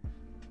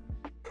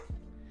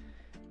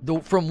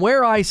 From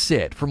where I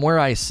sit,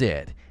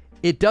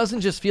 it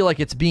doesn't just feel like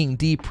it's being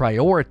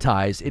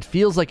deprioritized. It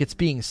feels like it's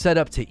being set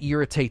up to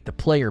irritate the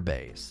player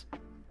base.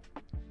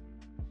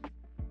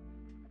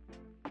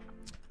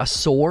 A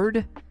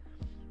sword?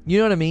 You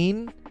know what I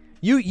mean?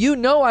 You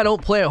know I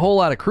don't play a whole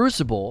lot of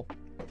Crucible.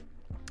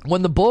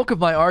 When the bulk of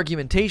my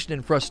argumentation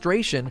and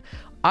frustration,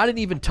 I didn't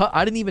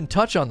even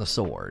touch on the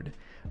sword.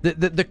 The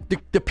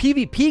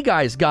PvP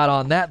guys got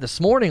on that this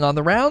morning on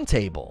the round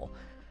table.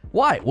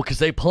 Why? Well, because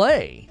they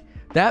play.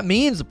 That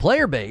means the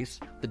player base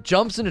that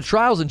jumps into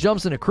Trials and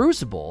jumps into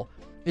Crucible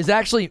is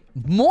actually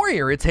more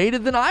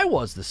irritated than I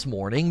was this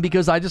morning,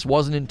 because I just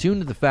wasn't in tune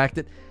to the fact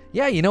that,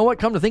 yeah, you know what?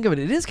 Come to think of it,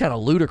 it is kind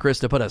of ludicrous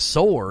to put a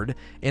sword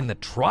in the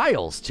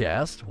Trials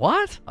chest.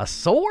 What? A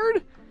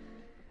sword?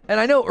 And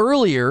I know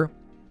earlier,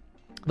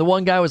 the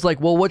one guy was like,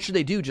 well, what should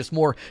they do? Just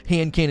more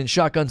hand cannon,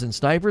 shotguns, and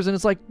snipers? And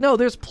it's like, no,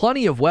 there's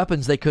plenty of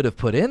weapons they could have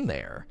put in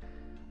there.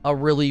 A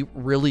really,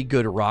 really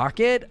good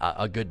rocket,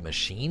 a good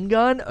machine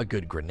gun, a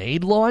good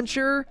grenade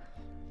launcher,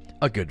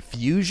 a good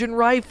fusion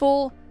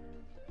rifle,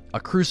 a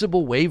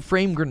Crucible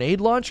waveframe grenade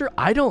launcher.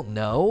 I don't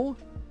know.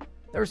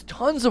 There's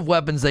tons of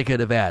weapons they could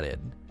have added.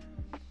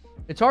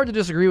 It's hard to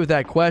disagree with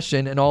that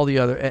question and all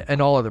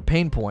other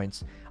pain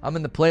points. I'm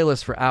in the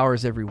playlist for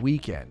hours every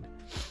weekend.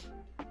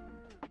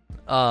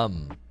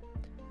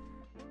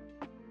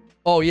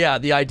 Oh yeah,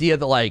 the idea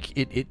that like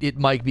it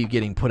might be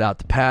getting put out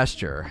to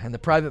pasture, and the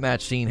private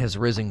match scene has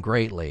risen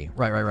greatly.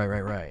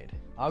 Right.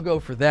 I'll go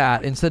for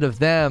that instead of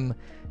them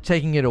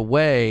taking it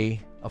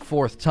away a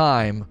fourth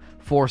time,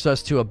 force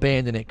us to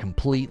abandon it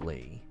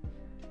completely.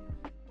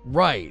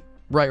 Right.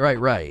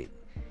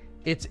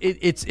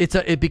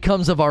 It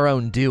becomes of our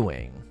own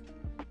doing.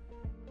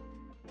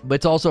 But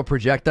it's also a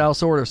projectile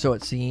sword, or so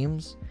it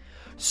seems.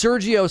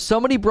 Sergio,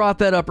 somebody brought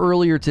that up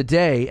earlier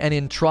today, and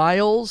in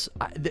Trials,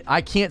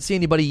 I can't see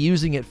anybody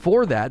using it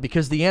for that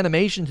because the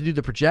animation to do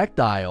the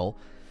projectile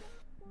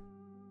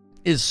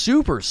is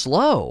super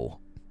slow.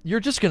 You're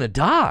just going to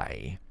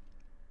die.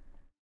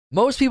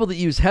 Most people that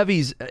use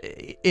heavies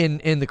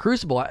in the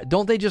Crucible,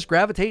 don't they just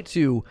gravitate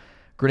to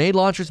grenade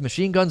launchers,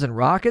 machine guns, and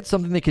rockets,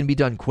 something that can be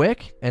done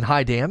quick and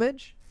high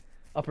damage?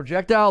 A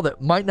projectile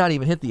that might not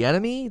even hit the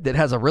enemy, that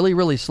has a really,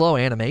 really slow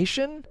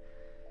animation?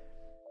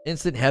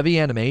 Instant heavy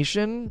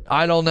animation?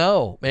 I don't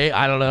know.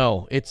 I don't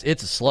know.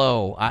 It's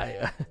slow.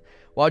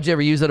 Why'd you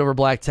ever use it over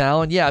Black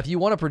Talon? Yeah, if you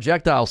want a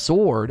projectile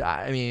sword,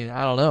 I mean,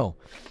 I don't know.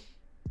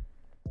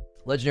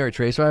 Legendary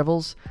trace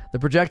rifles. The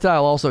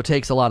projectile also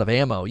takes a lot of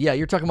ammo. Yeah,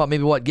 you're talking about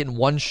maybe getting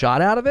one shot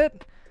out of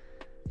it?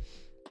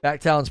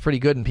 Black Talon's pretty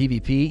good in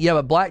PvP. Yeah,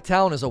 but Black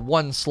Talon is a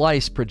one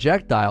slice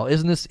projectile.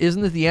 Isn't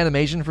it the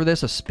animation for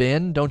this a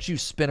spin? Don't you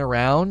spin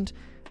around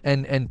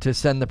and to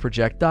send the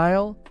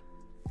projectile?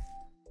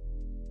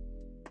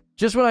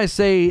 Just when I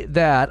say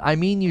that, I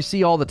mean you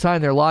see all the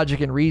time their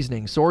logic and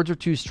reasoning. Swords are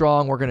too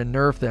strong, we're going to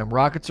nerf them.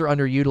 Rockets are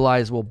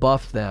underutilized, we'll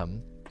buff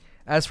them.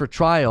 As for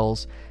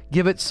Trials,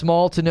 give it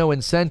small to no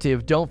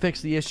incentive. Don't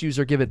fix the issues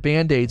or give it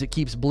band-aids. It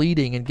keeps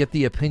bleeding, and get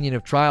the opinion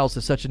of Trials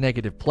to such a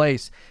negative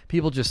place.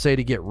 People just say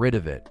to get rid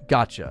of it.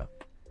 Gotcha.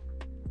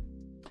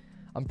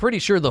 I'm pretty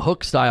sure the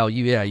hook style,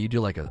 you do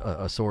like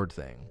a sword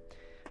thing.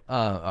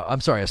 I'm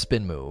sorry, a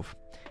spin move.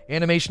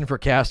 Animation for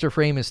caster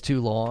frame is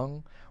too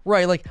long.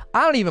 Right, like,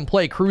 I don't even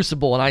play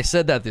Crucible, and I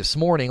said that this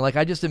morning. Like,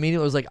 I just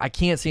immediately was like, I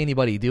can't see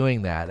anybody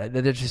doing that.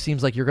 It just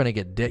seems like you're going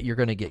to get you're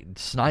going to get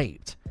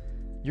sniped.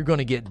 You're going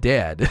to get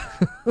dead.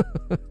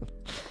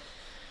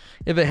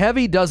 If a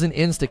heavy doesn't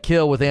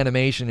insta-kill with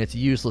animation, it's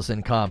useless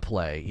in comp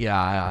play.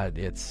 Yeah,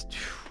 it's...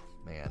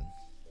 Man.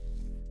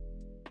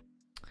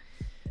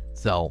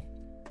 So...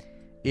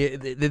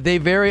 They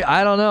vary.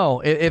 I don't know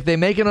if they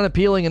make it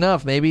unappealing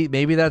enough. Maybe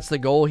that's the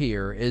goal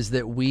here, is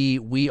that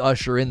we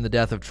usher in the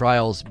death of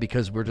Trials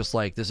because we're just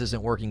like, this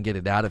isn't working, get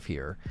it out of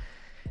here.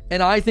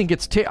 And I think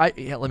it's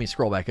let me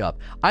scroll back up.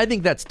 I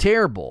think that's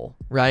terrible,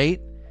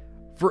 right?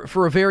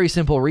 For a very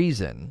simple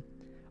reason.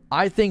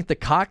 I think the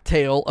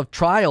cocktail of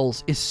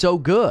Trials is so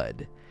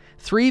good.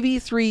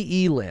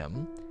 3v3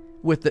 Elim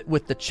with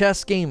the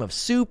chess game of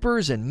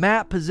supers and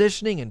map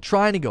positioning and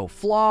trying to go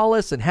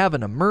flawless and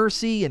having a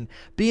mercy and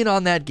being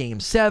on that game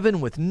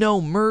 7 with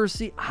no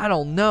mercy. I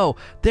don't know.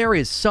 There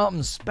is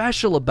something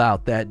special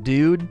about that,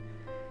 dude.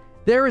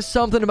 There is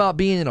something about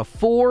being in a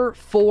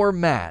 4-4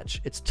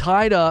 match. It's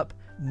tied up,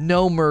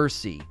 no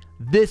mercy.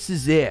 This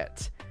is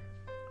it.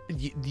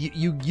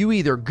 You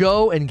either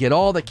go and get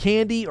all the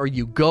candy or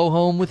you go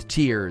home with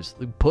tears.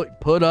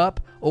 Put up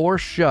or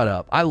shut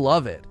up. I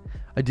love it.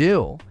 I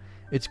do.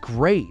 It's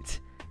great.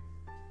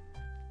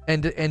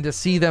 And to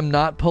see them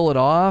not pull it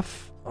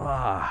off,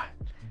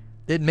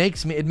 it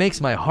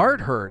makes my heart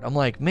hurt. I'm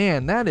like,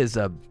 man,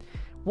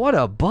 what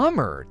a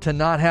bummer to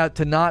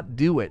not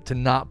do it, to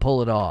not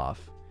pull it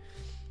off.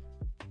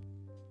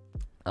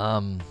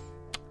 I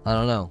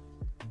don't know.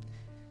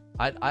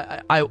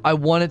 I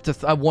want it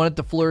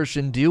to flourish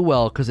and do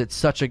well because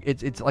it's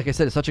like I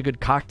said, it's such a good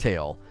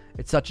cocktail.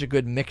 It's such a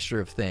good mixture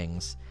of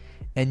things,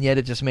 and yet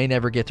it just may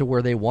never get to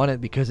where they want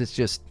it because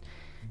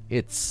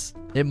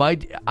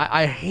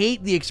I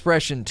hate the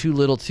expression too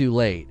little too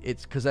late.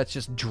 It's because that's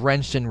just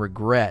drenched in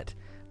regret,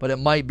 but it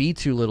might be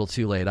too little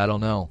too late. I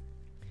don't know.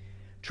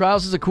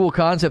 Trials is a cool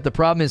concept. The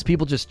problem is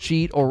people just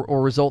cheat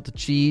or result to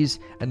cheese,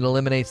 and it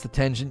eliminates the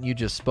tension you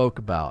just spoke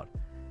about.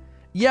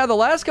 Yeah, the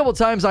last couple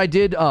times I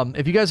did,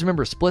 if you guys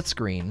remember Split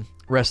Screen,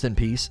 rest in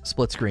peace,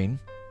 Split Screen.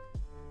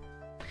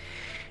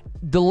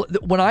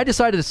 When I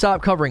decided to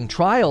stop covering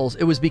Trials,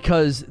 it was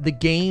because the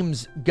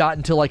games got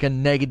into like a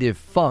negative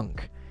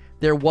funk.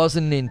 There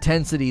wasn't an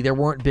intensity. There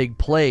weren't big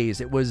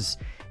plays. It was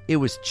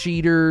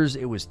cheaters.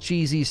 It was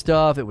cheesy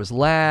stuff. It was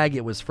lag.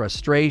 It was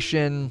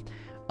frustration.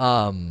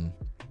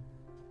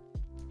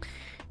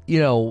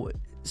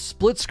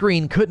 Split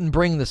Screen couldn't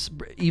bring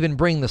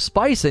the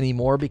spice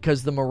anymore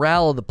because the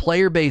morale of the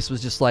player base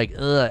was just like,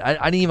 ugh. I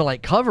didn't even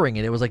like covering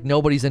it. It was like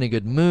nobody's in a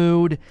good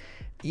mood.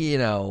 You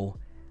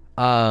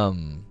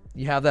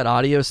have that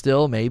audio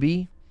still,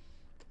 maybe.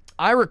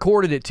 I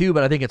recorded it too,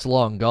 but I think it's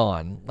long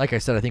gone. Like I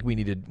said, I think we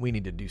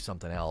need to do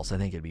something else. I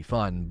think it'd be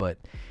fun, but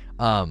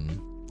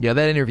yeah,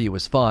 that interview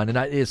was fun,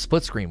 and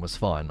Split Screen was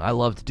fun. I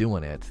loved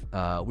doing it.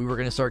 We were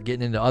going to start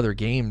getting into other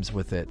games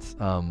with it.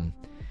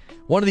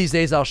 One of these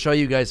days, I'll show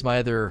you guys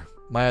my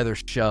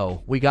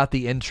show. We got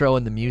the intro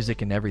and the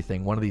music and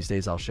everything. One of these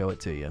days I'll show it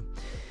to you.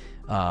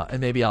 And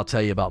maybe I'll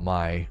tell you about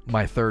my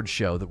third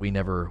show that we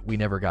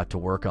never got to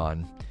work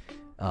on.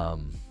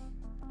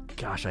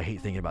 Gosh, I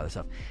hate thinking about this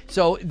stuff.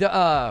 So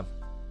the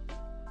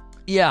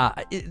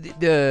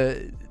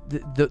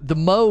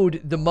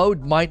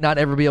mode might not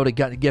ever be able to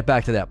get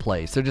back to that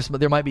place.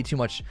 There might be too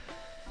much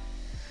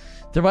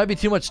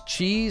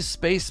cheese.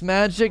 Space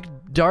magic,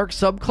 dark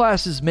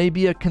subclasses may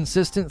be a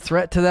consistent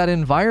threat to that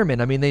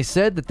environment. I mean, they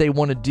said that they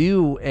want to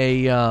do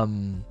a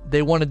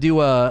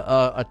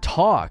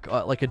talk,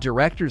 like a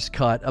director's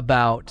cut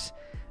about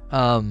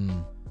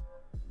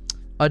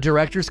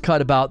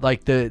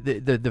like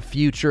the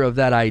future of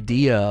that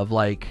idea of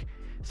like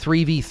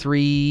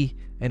 3v3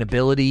 and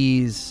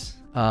abilities.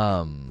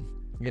 Can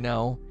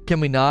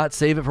we not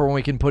save it for when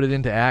we can put it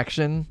into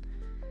action?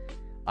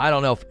 I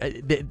don't know if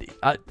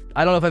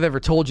I've ever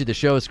told you the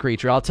show's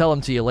creature. I'll tell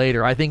them to you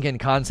later. I think in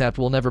concept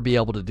we'll never be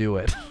able to do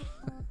it.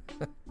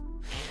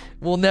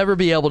 We'll never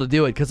be able to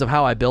do it because of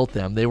how I built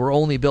them. They were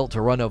only built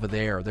to run over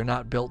there. They're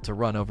not built to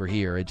run over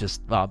here. It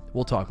just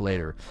we'll talk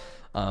later.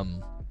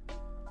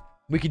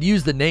 We could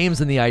use the names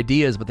and the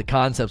ideas, but the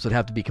concepts would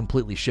have to be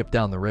completely shipped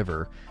down the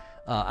river.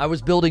 I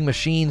was building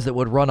machines that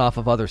would run off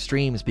of other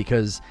streams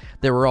because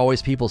there were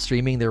always people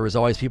streaming. There was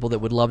always people that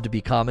would love to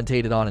be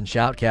commentated on and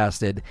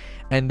shoutcasted.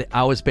 And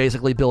I was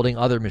basically building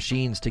other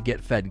machines to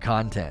get fed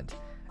content.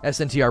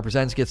 SNTR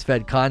Presents gets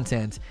fed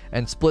content,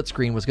 and Split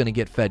Screen was going to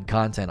get fed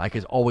content. I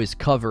could always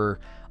cover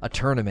a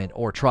tournament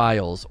or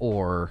trials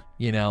or,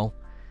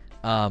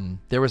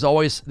 there was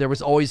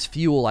always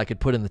fuel I could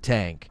put in the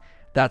tank.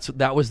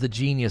 That was the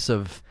genius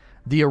of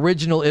the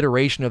original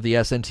iteration of the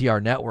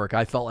SNTR network.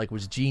 I felt like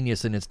was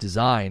genius in its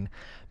design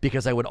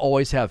because I would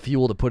always have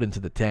fuel to put into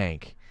the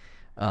tank.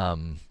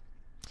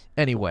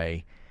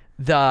 Anyway,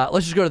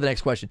 let's just go to the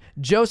next question.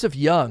 Joseph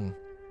Young.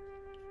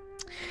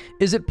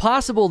 Is it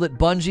possible that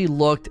Bungie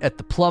looked at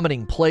the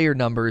plummeting player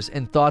numbers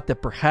and thought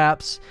that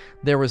perhaps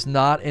there was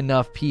not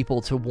enough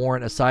people to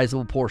warrant a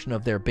sizable portion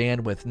of their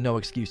bandwidth? No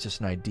excuse,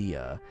 just an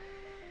idea.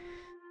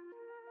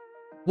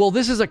 Well,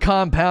 this is a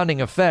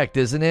compounding effect,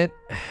 isn't it?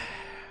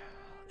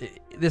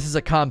 This is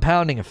a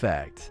compounding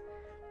effect.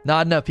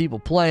 Not enough people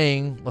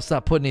playing. Let's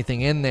not put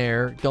anything in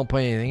there. Don't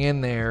put anything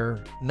in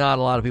there. Not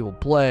a lot of people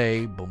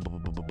play. Boom, boom,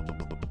 boom, boom, boom, boom,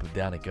 boom, boom,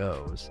 down it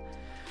goes.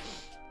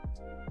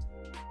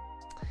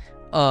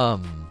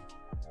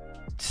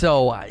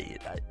 So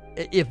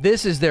if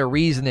this is their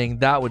reasoning,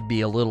 that would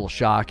be a little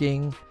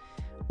shocking.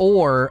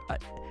 Or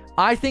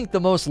I think the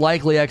most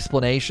likely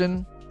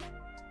explanation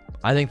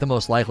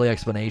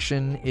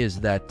is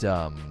that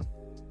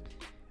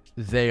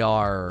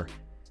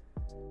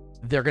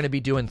they're going to be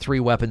doing 3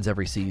 weapons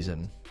every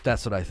season.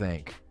 That's what I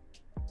think.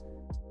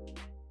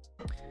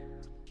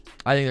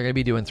 I think they're going to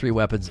be doing 3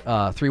 weapons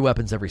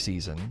every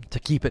season to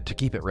keep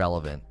it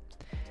relevant.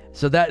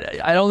 So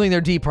that I don't think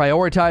they're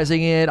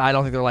deprioritizing it. I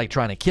don't think they're like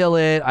trying to kill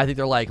it. I think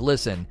they're like,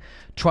 listen,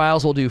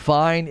 trials will do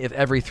fine if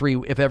every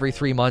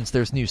 3 months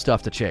there's new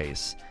stuff to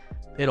chase.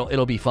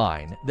 It'll be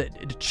fine.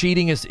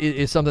 Cheating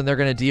is something they're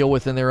going to deal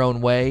with in their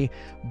own way,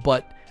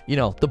 but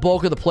the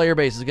bulk of the player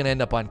base is going to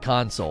end up on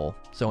console.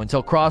 So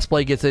until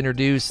crossplay gets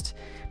introduced,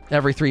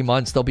 every 3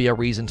 months there'll be a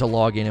reason to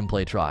log in and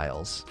play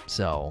trials.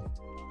 So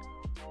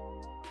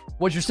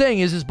what you're saying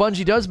is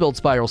Bungie does build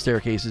spiral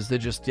staircases. They're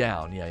just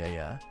down.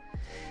 Yeah.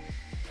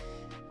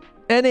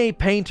 N.A.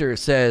 Painter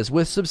says,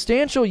 with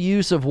substantial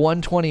use of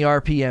 120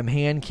 RPM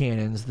hand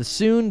cannons, the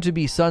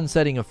soon-to-be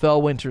sunsetting of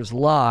Fellwinter's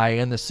Lie,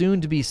 and the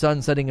soon-to-be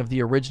sunsetting of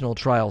the original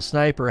Trial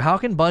Sniper, how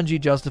can Bungie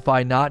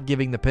justify not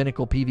giving the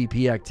Pinnacle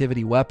PvP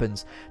activity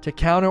weapons to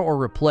counter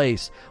or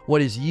replace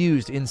what is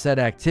used in said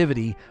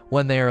activity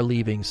when they are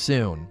leaving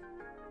soon?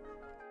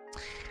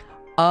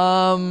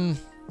 Man,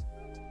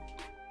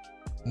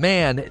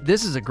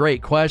 this is a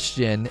great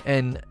question,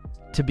 and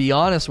to be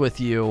honest with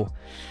you,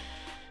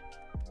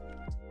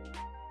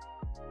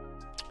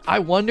 I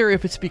wonder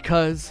if it's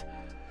because...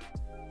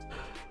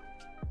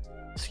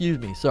 Excuse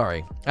me,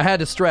 sorry. I had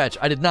to stretch.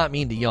 I did not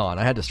mean to yawn.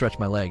 I had to stretch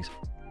my legs.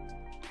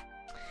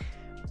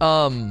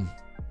 To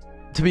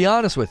be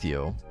honest with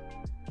you,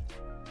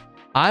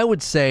 I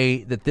would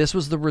say that this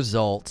was the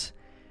result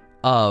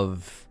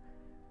of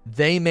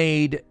they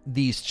made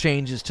these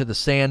changes to the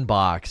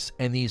sandbox,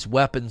 and these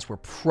weapons were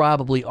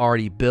probably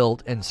already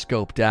built and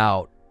scoped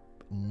out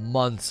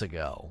months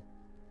ago.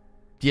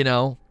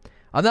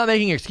 I'm not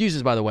making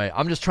excuses, by the way.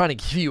 I'm just trying to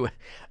give you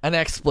an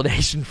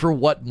explanation for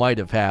what might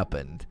have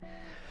happened.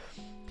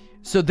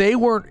 So they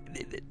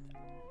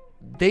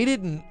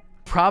didn't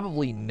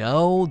probably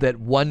know that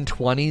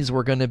 120s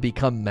were going to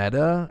become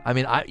meta. I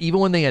mean,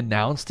 even when they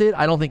announced it,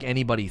 I don't think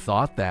anybody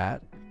thought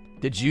that.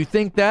 Did you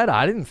think that?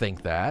 I didn't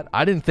think that.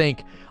 I didn't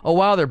think, oh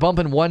wow, they're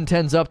bumping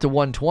 110s up to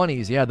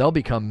 120s. Yeah, they'll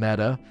become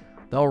meta.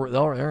 They're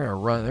gonna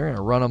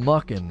run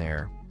amok in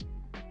there.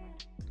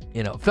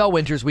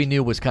 Fellwinter's we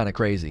knew was kind of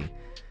crazy.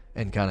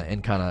 And kind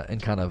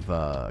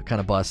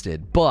of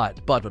busted, but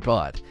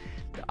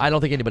I don't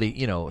think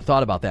anybody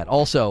thought about that.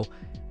 Also,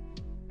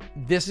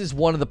 this is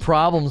one of the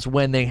problems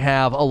when they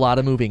have a lot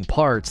of moving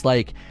parts.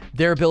 Like,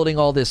 they're building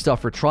all this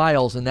stuff for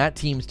trials, and that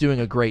team's doing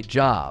a great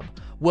job.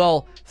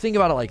 Well, think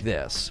about it like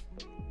this.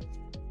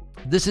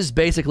 This is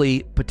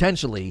basically,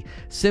 potentially,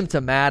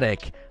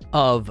 symptomatic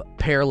of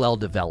parallel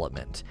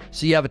development.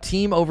 So you have a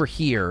team over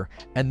here,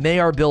 and they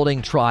are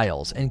building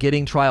trials and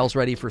getting trials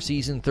ready for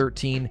season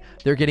 13.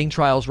 They're getting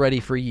trials ready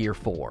for year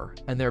 4,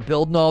 and they're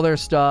building all their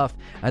stuff,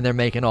 and they're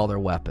making all their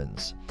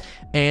weapons.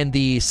 And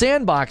the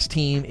sandbox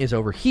team is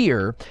over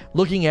here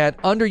looking at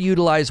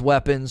underutilized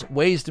weapons,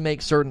 ways to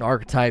make certain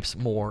archetypes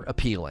more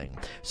appealing.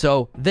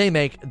 So they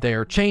make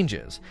their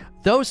changes.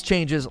 Those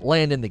changes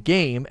land in the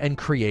game and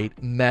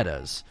create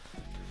metas.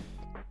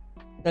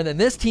 And then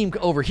this team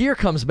over here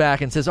comes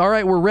back and says, all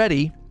right, we're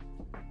ready.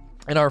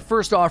 And our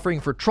first offering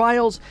for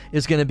trials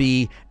is going to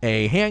be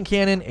a hand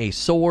cannon, a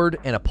sword,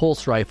 and a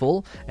pulse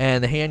rifle.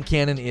 And the hand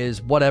cannon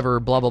is whatever,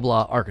 blah, blah,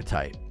 blah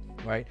archetype.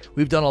 Right?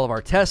 We've done all of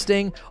our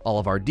testing, all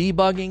of our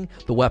debugging.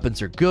 The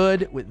weapons are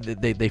good.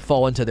 They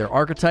fall into their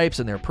archetypes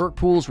and their perk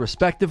pools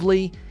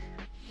respectively.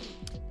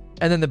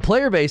 And then the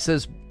player base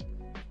says,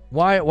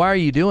 why are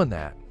you doing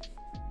that?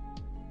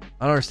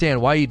 I don't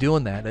understand. Why are you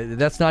doing that?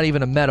 That's not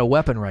even a meta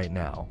weapon right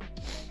now.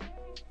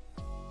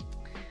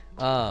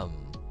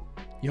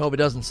 You hope it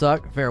doesn't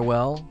suck.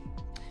 Farewell.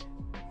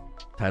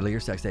 Title of your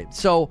sex tape.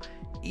 So,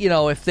 you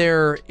know, I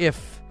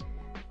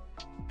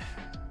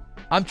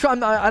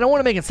don't want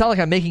to make it sound like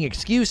I'm making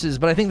excuses,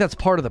 but I think that's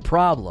part of the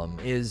problem.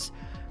 Is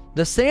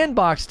the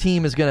sandbox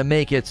team is going to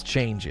make its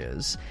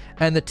changes,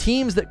 and the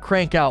teams that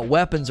crank out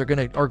weapons are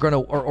going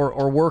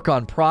to work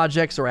on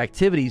projects or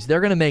activities.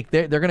 They're going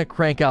to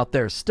crank out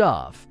their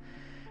stuff.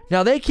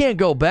 Now they can't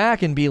go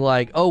back and be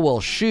like, oh well,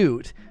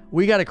 shoot,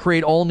 we got to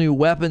create all new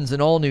weapons and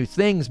all new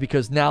things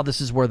because now this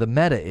is where the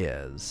meta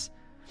is.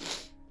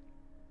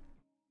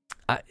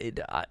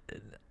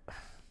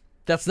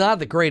 That's not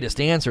the greatest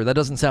answer. That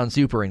doesn't sound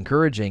super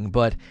encouraging,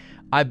 but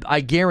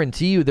I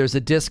guarantee you there's a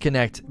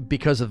disconnect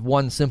because of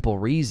one simple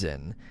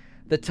reason.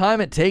 The time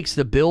it takes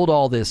to build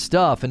all this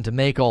stuff and to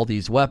make all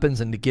these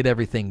weapons and to get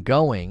everything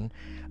going,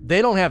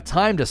 they don't have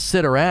time to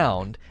sit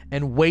around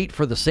and wait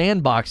for the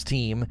sandbox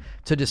team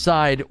to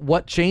decide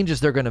what changes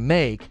they're going to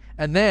make.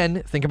 And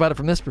then think about it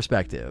from this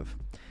perspective.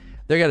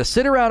 They got to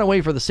sit around and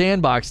wait for the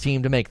sandbox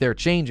team to make their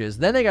changes.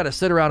 Then they got to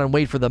sit around and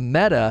wait for the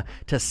meta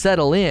to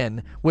settle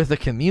in with the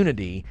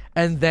community.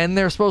 And then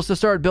they're supposed to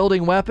start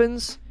building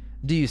weapons.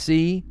 Do you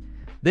see?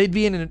 They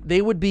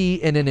would be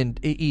in an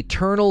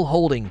eternal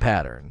holding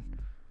pattern.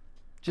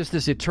 Just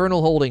this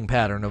eternal holding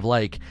pattern of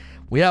like,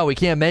 yeah, we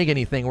can't make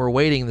anything. We're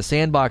waiting. The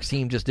sandbox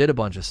team just did a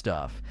bunch of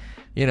stuff.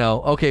 You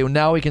know, okay, well,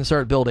 now we can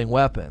start building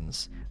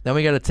weapons. Then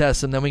we got to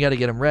test them. Then we got to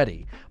get them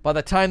ready. By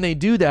the time they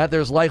do that,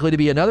 there's likely to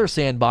be another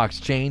sandbox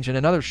change and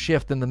another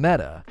shift in the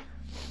meta.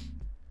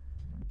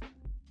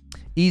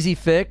 Easy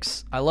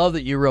fix. I love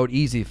that you wrote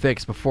easy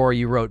fix before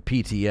you wrote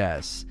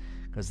PTS,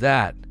 because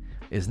that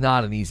is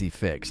not an easy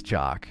fix,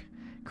 Chalk.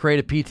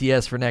 Create a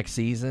PTS for next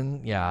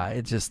season. Yeah,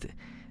 it just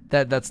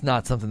that's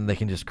not something they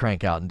can just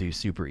crank out and do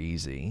super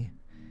easy.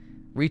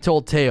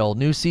 Retold tale.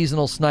 New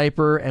seasonal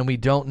sniper, and we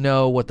don't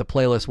know what the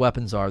playlist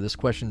weapons are. This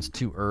question's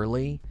too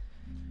early.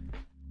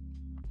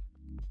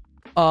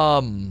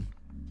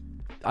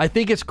 I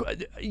think it's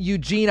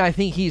Eugene. I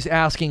think he's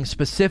asking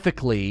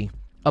specifically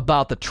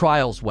about the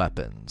trials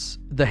weapons,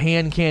 the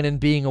hand cannon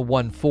being a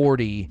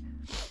 140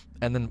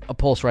 and then a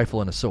pulse rifle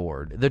and a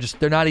sword.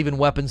 They're not even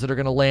weapons that are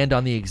going to land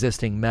on the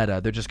existing meta.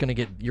 They're just going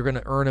to you're going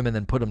to earn them and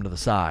then put them to the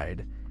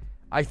side.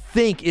 I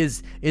think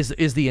is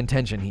the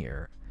intention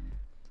here.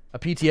 A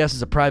PTS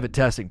is a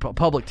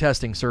public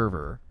testing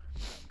server.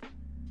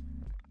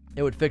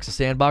 It would fix the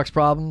sandbox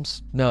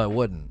problems? No, it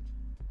wouldn't.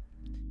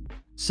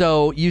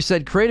 So you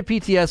said create a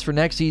PTS for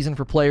next season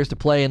for players to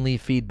play and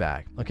leave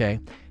feedback.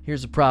 Okay,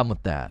 here's the problem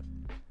with that.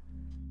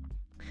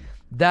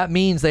 That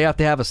means they have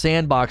to have a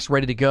sandbox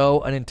ready to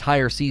go an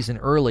entire season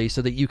early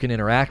so that you can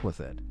interact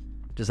with it.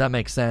 Does that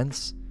make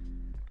sense?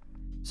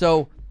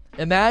 So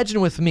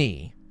imagine with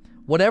me,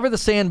 whatever the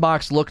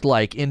sandbox looked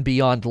like in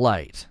Beyond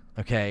Light,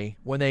 okay,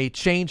 when they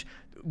change...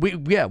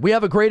 We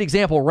have a great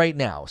example right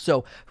now.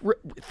 So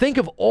think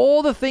of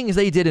all the things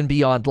they did in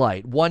Beyond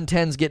Light.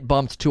 110s get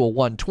bumped to a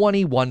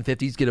 120.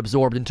 150s get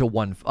absorbed into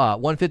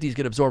 150s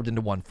get absorbed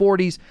into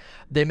 140s.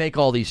 They make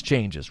all these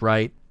changes,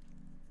 right?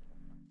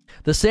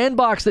 The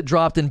sandbox that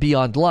dropped in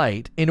Beyond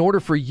Light, in order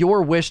for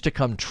your wish to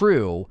come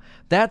true,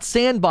 that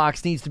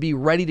sandbox needs to be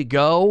ready to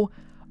go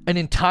an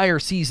entire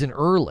season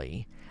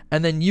early.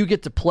 And then you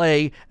get to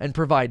play and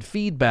provide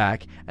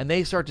feedback, and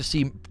they start to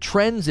see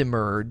trends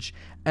emerge,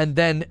 and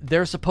then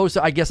they're supposed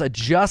to, I guess,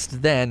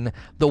 adjust then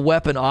the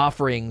weapon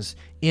offerings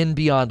in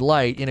Beyond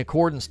Light in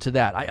accordance to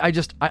that.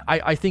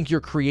 I think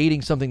you're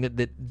creating something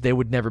that they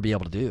would never be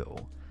able to do.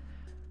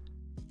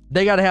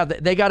 They got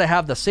to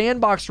have the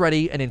sandbox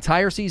ready an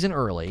entire season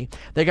early.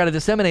 They got to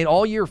disseminate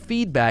all your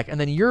feedback, and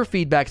then your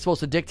feedback is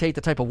supposed to dictate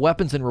the type of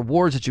weapons and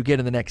rewards that you get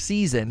in the next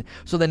season.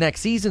 So the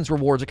next season's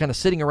rewards are kind of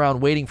sitting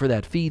around waiting for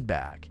that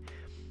feedback.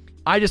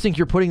 I just think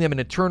you're putting them in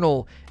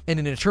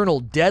an eternal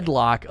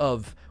deadlock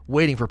of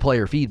waiting for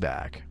player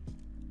feedback.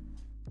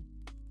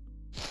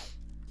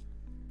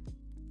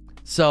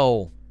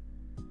 So,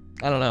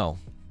 I don't know.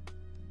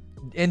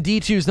 And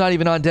D2 is not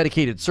even on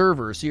dedicated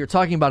servers, so you're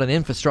talking about an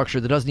infrastructure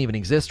that doesn't even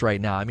exist right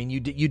now. I mean,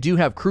 you do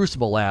have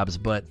Crucible labs,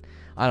 but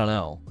I don't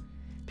know.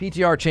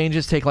 PTR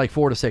changes take like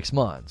 4 to 6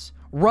 months.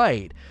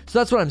 Right. So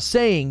that's what I'm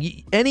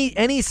saying.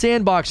 Any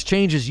sandbox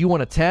changes you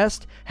want to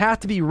test have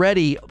to be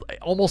ready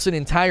almost an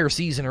entire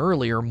season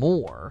early or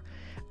more.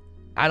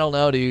 I don't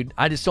know, dude.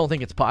 I just don't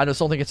think it's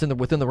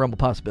within the realm of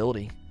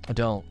possibility. I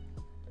don't.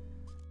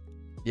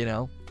 You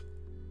know?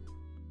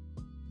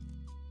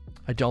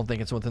 I don't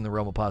think it's within the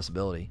realm of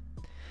possibility.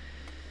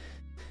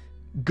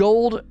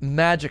 Gold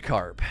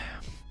Magikarp.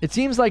 It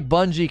seems like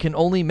Bungie can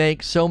only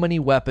make so many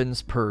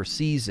weapons per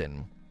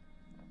season.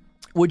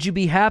 Would you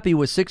be happy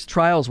with 6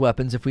 Trials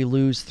weapons if we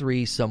lose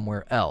 3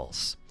 somewhere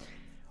else?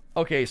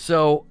 Okay,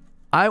 so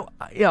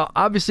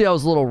obviously I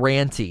was a little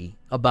ranty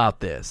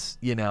about this,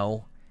 you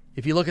know.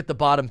 If you look at the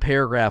bottom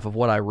paragraph of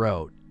what I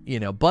wrote, you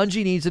know,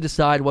 Bungie needs to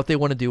decide what they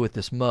want to do with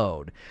this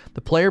mode.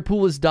 The player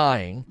pool is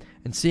dying,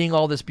 and seeing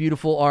all this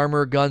beautiful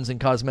armor, guns,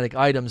 and cosmetic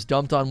items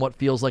dumped on what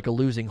feels like a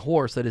losing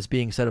horse that is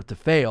being set up to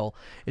fail,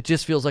 it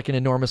just feels like an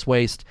enormous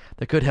waste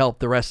that could help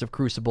the rest of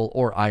Crucible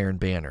or Iron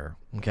Banner,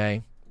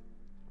 okay?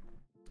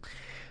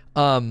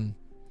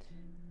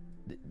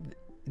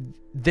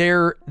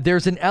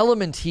 There's an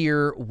element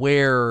here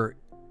where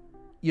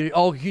you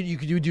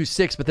could do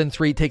 6, but then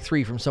take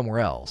 3 from somewhere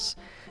else.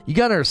 You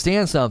gotta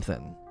understand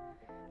something.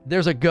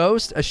 There's a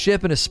ghost, a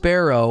ship, and a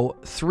sparrow,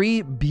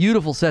 3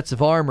 beautiful sets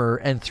of armor,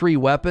 and 3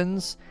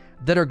 weapons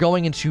that are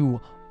going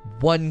into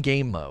one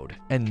game mode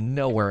and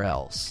nowhere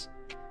else.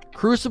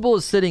 Crucible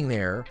is sitting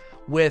there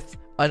with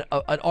an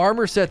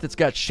armor set that's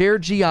got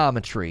shared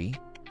geometry,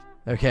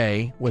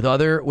 okay, with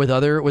other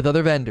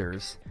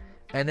vendors,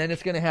 and then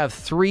it's going to have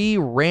 3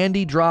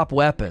 randy drop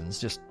weapons,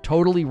 just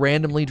totally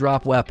randomly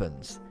drop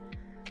weapons,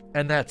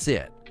 and that's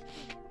it.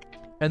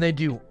 And they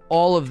do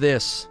all of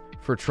this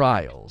for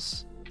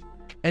Trials.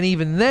 And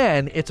even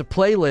then, it's a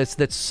playlist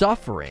that's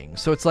suffering.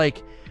 So it's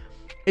like,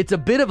 it's a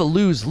bit of a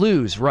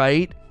lose-lose,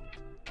 right?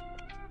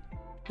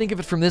 Think of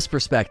it from this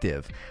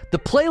perspective. The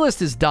playlist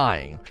is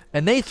dying,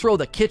 and they throw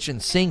the kitchen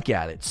sink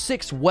at it.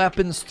 6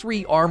 weapons,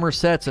 3 armor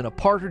sets, and a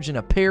partridge in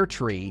a pear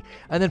tree.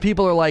 And then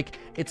people are like,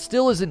 it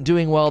still isn't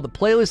doing well. The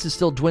playlist is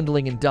still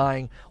dwindling and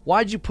dying.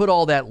 Why'd you put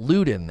all that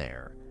loot in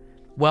there?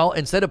 Well,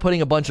 instead of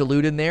putting a bunch of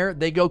loot in there,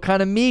 they go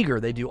kind of meager.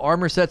 They do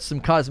armor sets,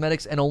 some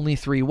cosmetics, and only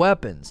 3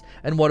 weapons.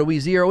 And what do we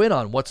zero in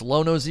on? What's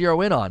Lono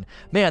zero in on?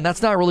 Man,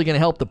 that's not really going to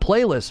help the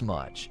playlist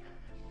much.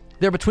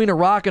 They're between a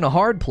rock and a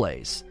hard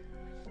place.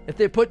 If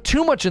they put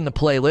too much in the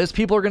playlist,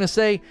 people are going to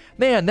say,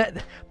 man,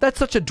 that's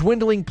such a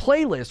dwindling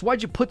playlist.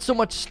 Why'd you put so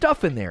much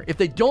stuff in there? If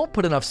they don't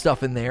put enough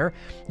stuff in there,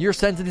 you're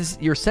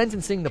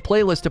sentencing the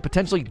playlist to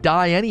potentially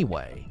die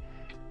anyway.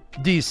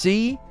 Do you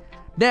see?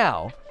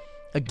 Now,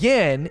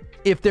 again,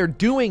 if they're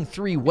doing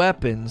 3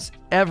 weapons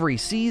every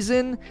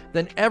season,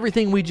 then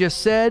everything we just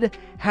said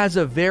has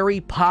a very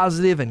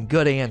positive and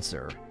good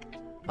answer.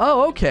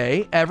 Oh,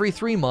 okay, every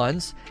 3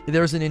 months,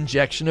 there's an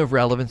injection of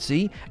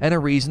relevancy and a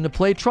reason to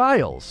play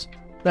Trials.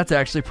 That's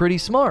actually pretty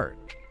smart.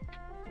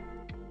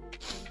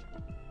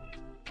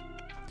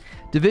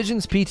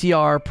 Division's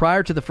PTR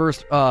prior to the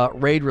first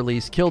raid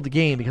release killed the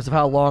game because of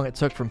how long it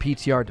took from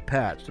PTR to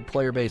patch. The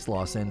player base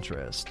lost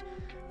interest.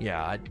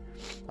 Yeah, I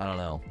don't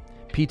know.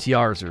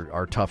 PTRs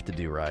are tough to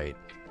do right.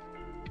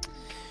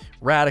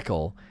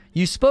 Radical.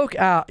 You spoke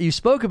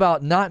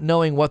about not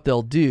knowing what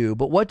they'll do,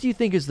 but what do you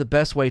think is the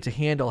best way to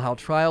handle how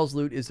Trials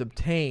loot is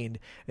obtained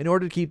in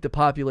order to keep the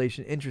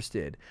population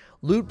interested?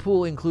 Loot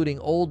pool including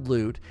old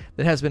loot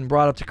that has been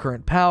brought up to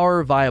current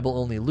power, viable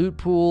only loot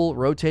pool,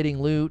 rotating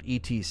loot,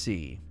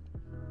 etc.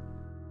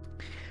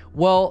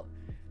 Well,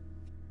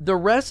 the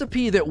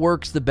recipe that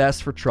works the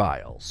best for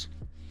Trials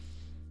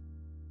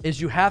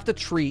is you have to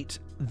treat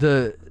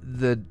the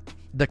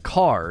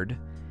card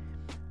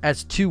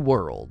as 2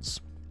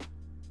 worlds.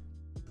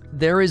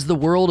 There is the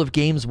world of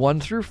games 1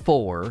 through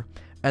 4,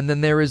 and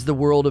then there is the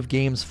world of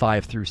games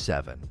 5 through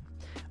 7.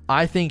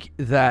 I think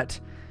that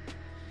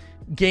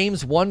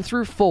games 1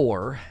 through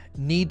 4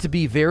 need to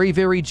be very,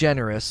 very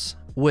generous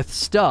with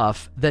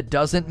stuff that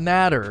doesn't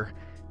matter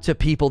to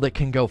people that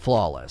can go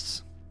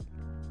flawless.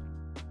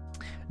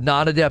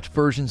 Non-adept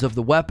versions of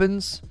the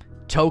weapons,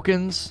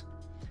 tokens.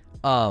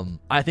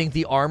 I think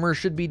the armor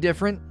should be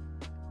different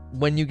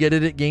when you get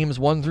it at games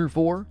 1 through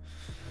 4.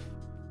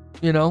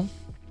 You know?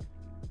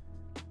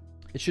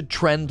 It should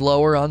trend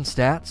lower on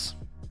stats.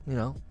 You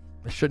know?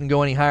 It shouldn't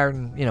go any higher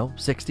than,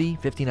 60,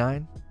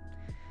 59.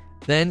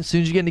 Then, as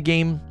soon as you get into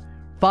game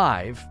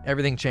 5,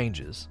 everything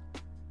changes.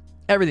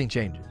 Everything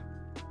changes.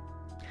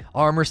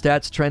 Armor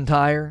stats trend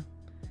higher.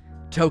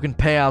 Token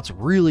payouts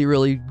really,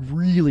 really,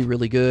 really,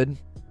 really good.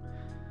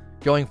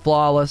 Going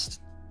flawless.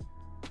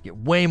 Get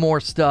way more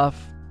stuff.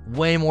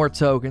 Way more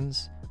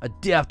tokens.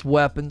 Adept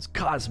weapons.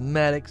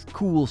 Cosmetics.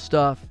 Cool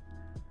stuff.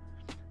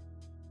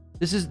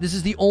 This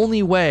is the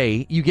only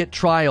way you get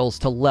Trials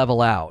to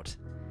level out.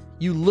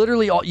 You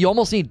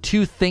almost need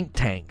 2 think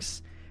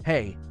tanks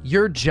hey,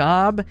 your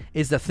job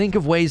is to think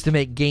of ways to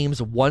make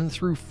games 1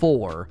 through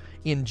 4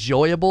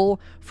 enjoyable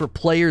for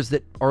players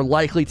that are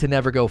likely to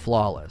never go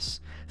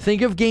flawless.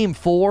 Think of game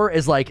 4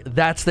 as like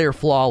that's their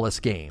flawless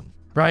game,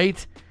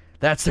 right?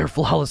 That's their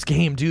flawless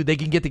game, dude. They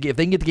can get if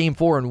they can get to game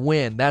 4 and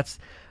win,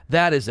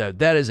 that is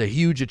a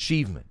huge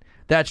achievement.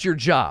 That's your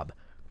job.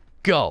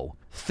 Go.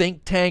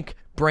 Think tank,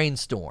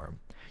 brainstorm.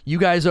 You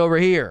guys over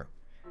here,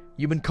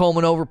 you've been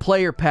combing over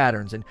player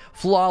patterns and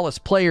flawless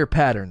player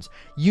patterns.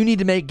 You need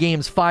to make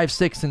games 5,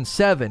 6, and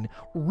 7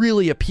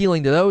 really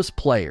appealing to those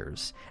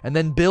players, and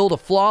then build a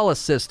flawless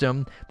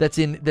system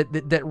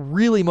that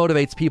really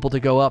motivates people to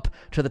go up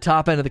to the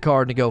top end of the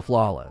card and to go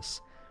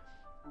flawless.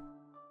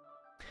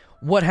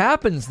 What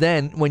happens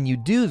then when you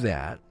do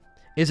that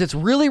is it's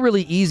really,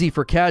 really easy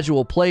for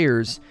casual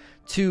players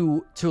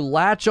to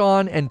latch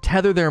on and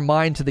tether their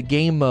mind to the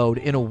game mode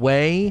in a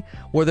way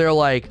where they're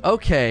like,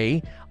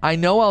 okay, I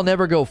know I'll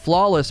never go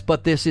flawless,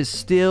 but this is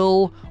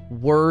still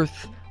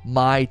worth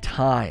my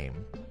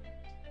time.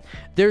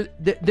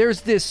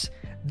 There's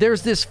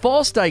this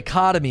false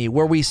dichotomy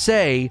where we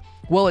say,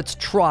 well, it's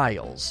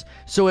trials.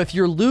 So if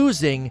you're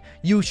losing,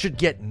 you should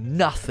get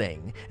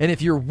nothing. And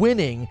if you're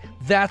winning,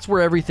 that's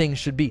where everything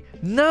should be.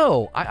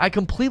 No, I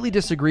completely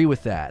disagree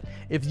with that.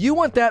 If you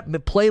want that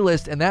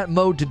playlist and that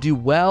mode to do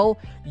well,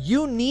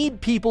 you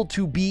need people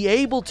to be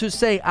able to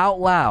say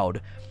out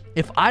loud,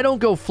 if I don't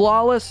go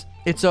flawless,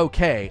 it's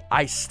okay.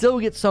 I still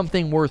get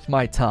something worth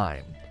my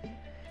time.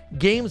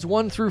 Games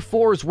 1 through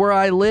 4 is where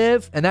I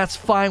live, and that's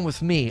fine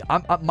with me.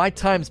 My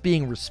time's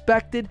being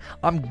respected.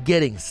 I'm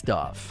getting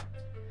stuff.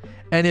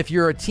 And if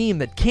you're a team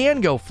that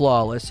can go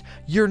flawless,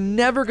 you're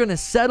never going to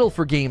settle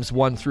for games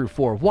 1 through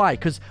 4. Why?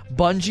 Because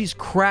Bungie's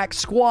crack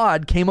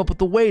squad came up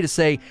with a way to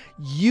say,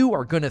 you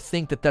are going to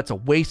think that that's a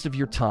waste of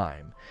your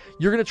time.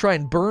 You're going to try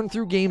and burn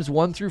through games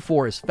 1 through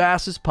 4 as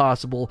fast as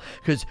possible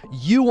because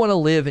you want to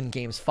live in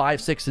games 5,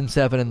 6, and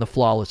 7 in the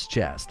flawless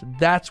chest.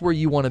 That's where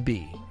you want to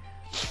be.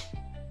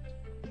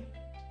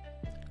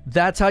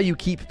 That's how you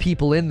keep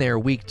people in there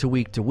week to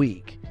week to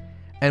week.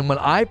 And when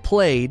I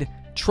played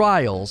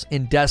Trials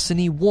in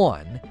Destiny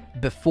 1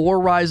 before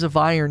Rise of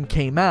Iron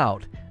came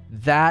out,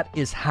 that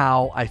is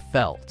how I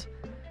felt.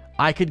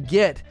 I could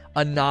get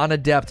a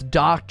non-adept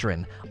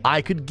doctrine.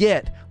 I could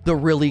get the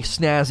really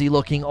snazzy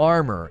looking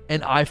armor,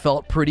 and I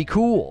felt pretty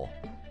cool.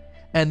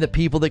 And the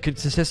people that could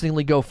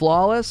consistently go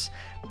flawless,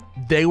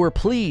 they were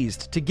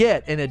pleased to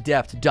get an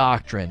adept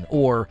doctrine,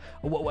 or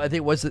I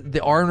think was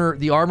the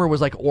armor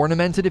was like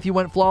ornamented if you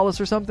went flawless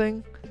or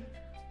something.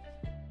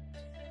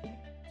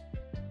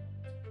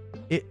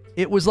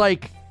 It was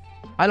like,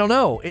 I don't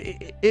know.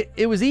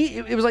 It was easy.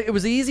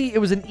 It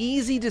was an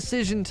easy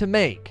decision to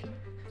make.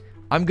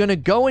 I'm gonna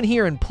go in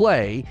here and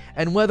play,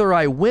 and whether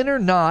I win or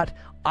not,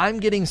 I'm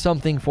getting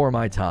something for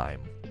my time.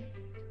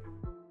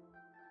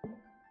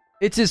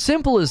 It's as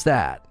simple as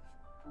that.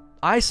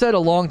 I said a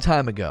long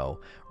time ago,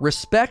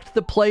 respect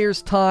the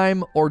player's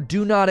time or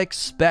do not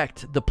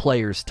expect the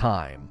player's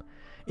time.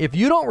 If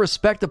you don't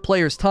respect the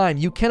player's time,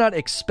 you cannot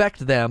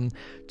expect them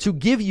to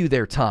give you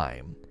their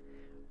time.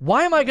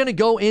 Why am I going to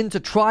go into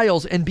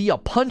Trials and be a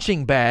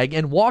punching bag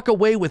and walk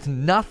away with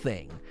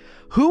nothing?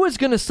 Who is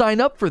going to sign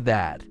up for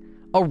that?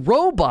 A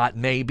robot,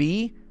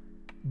 maybe,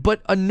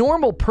 but a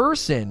normal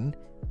person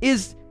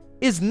is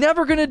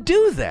never going to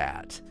do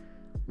that.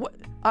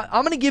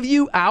 I'm going to give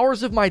you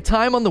hours of my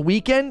time on the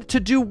weekend to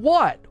do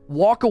what?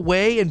 Walk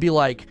away and be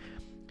like,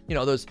 you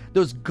know,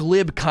 those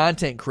glib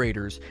content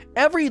creators.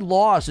 Every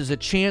loss is a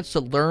chance to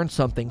learn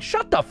something.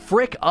 Shut the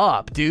frick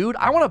up, dude.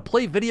 I want to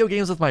play video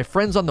games with my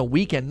friends on the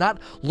weekend,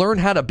 not learn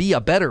how to be a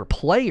better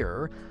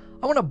player.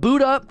 I want to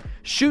boot up,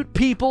 shoot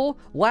people,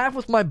 laugh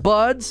with my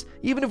buds.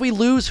 Even if we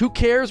lose, who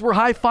cares? We're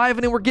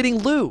high-fiving and we're getting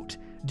loot.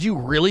 Do you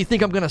really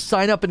think I'm going to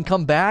sign up and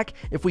come back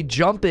if we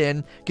jump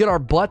in, get our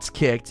butts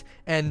kicked,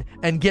 and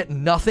get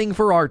nothing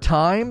for our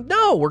time?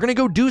 No, we're going to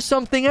go do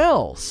something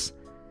else.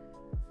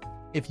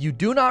 If you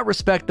do not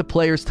respect the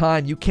player's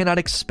time, you cannot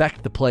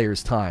expect the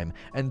player's time.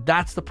 And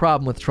that's the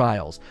problem with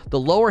Trials.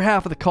 The lower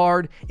half of the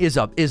card is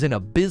an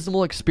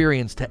abysmal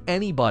experience to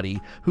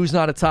anybody who's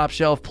not a top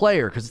shelf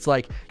player. Because it's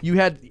like you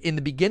had, in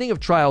the beginning of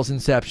Trials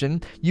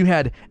Inception, you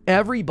had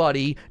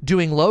everybody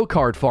doing low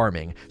card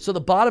farming. So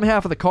the bottom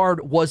half of the card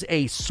was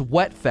a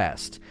sweat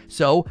fest.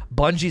 So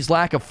Bungie's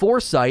lack of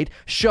foresight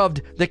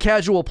shoved the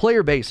casual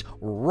player base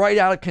right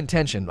out of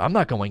contention. I'm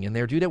not going in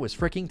there, dude. It was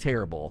freaking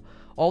terrible.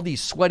 All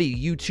these sweaty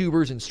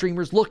YouTubers and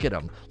streamers, look at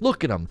them.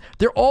 Look at them.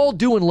 They're all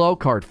doing low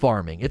card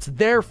farming. It's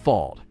their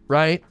fault,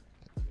 right?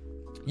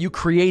 You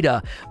create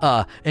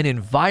an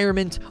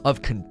environment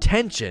of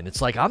contention.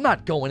 It's like, I'm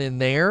not going in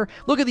there.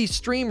 Look at these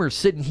streamers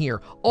sitting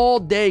here all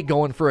day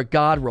going for a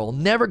god roll,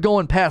 never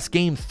going past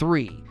game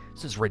 3.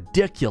 This is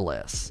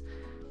ridiculous.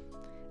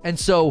 And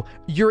so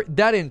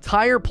that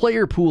entire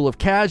player pool of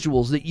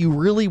casuals that you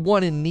really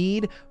want and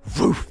need,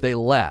 woof, they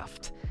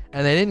left.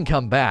 And they didn't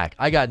come back.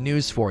 I got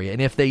news for you.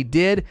 And if they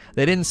did,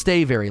 they didn't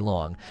stay very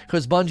long.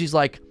 Because Bungie's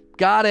like,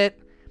 got it.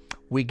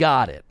 We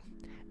got it.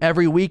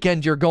 Every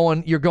weekend you're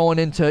going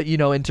into,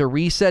 into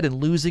reset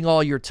and losing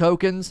all your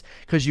tokens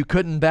because you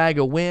couldn't bag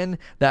a win.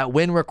 That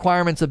win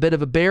requirement's a bit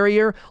of a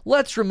barrier.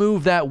 Let's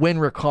remove that win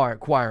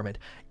requirement.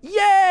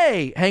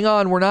 Yay! Hang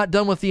on, we're not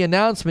done with the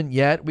announcement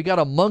yet. We got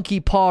to monkey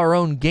paw our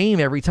own game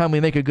every time we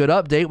make a good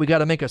update. We got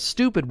to make a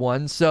stupid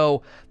one,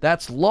 so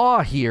that's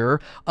law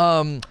here.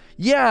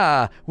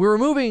 Yeah, we're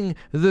removing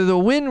the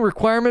win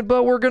requirement,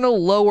 but we're going to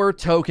lower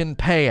token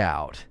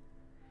payout.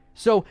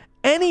 So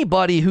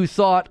anybody who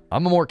thought,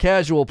 I'm a more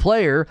casual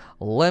player,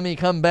 let me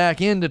come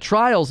back into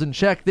Trials and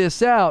check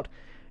this out,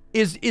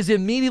 is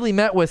immediately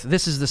met with,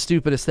 this is the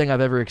stupidest thing I've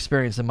ever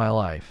experienced in my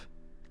life.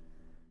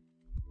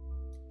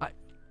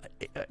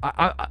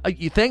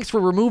 Thanks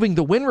for removing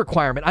the win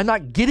requirement. I'm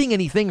not getting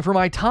anything for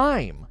my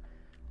time.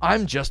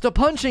 I'm just a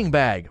punching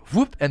bag.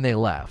 Whoop, and they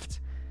left.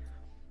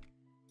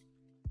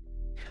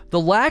 The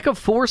lack of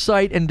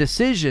foresight and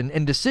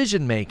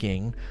decision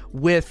making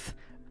with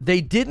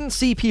they didn't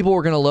see people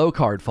were going to low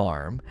card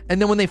farm,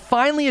 and then when they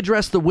finally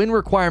address the win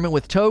requirement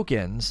with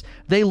tokens,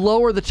 they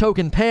lower the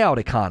token payout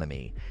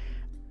economy.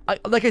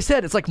 Like I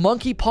said, it's like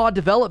monkey paw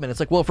development. It's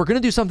like, well, if we're going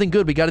to do something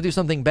good, we got to do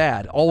something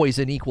bad, always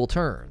in equal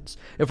turns.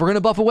 If we're going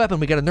to buff a weapon,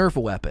 we got to nerf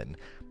a weapon.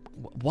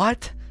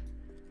 What?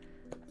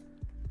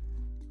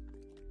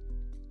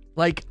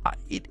 Like,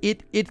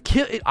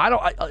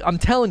 I'm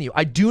telling you,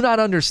 I do not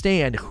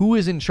understand who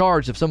is in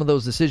charge of some of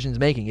those decisions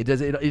making.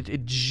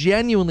 It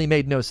genuinely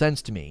made no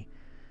sense to me.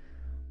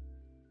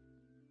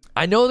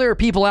 I know there are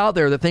people out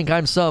there that think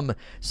I'm some,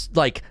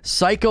 like,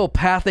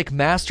 psychopathic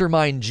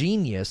mastermind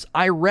genius.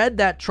 I read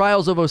that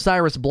Trials of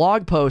Osiris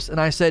blog post, and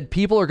I said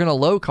people are going to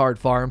low card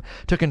farm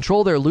to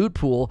control their loot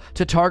pool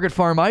to target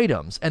farm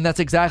items, and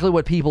that's exactly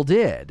what people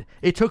did.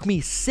 It took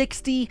me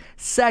 60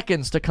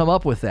 seconds to come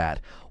up with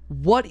that.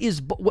 What is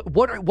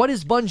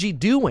Bungie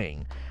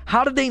doing?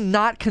 How did they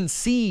not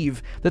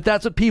conceive that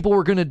that's what people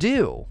were going to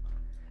do?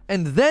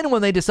 And then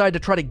when they decide to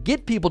try to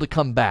get people to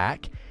come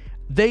back,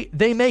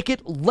 They make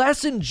it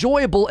less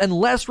enjoyable and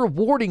less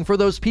rewarding for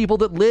those people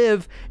that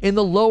live in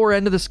the lower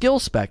end of the skill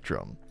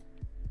spectrum.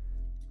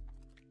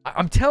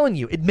 I'm telling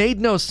you, it made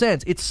no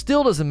sense. It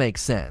still doesn't make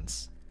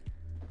sense.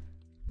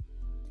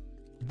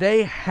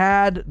 They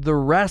had the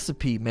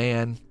recipe,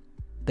 man.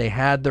 They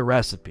had the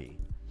recipe.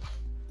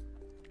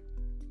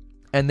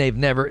 And they've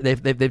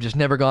just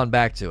never gone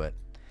back to it.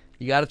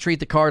 You got to treat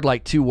the card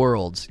like two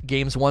worlds.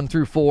 Games 1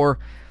 through 4,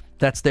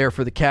 that's there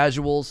for the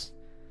casuals.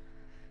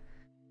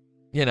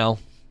 You know,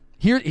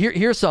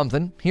 here's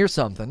something.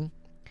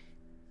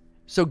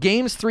 So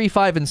games 3,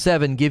 5, and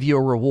 7 give you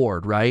a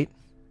reward, right?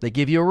 They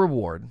give you a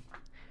reward.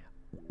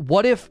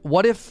 What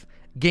if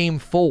game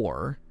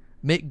 4,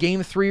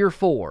 game 3 or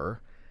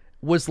 4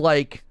 was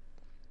like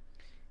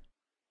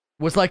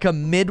a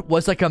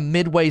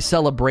midway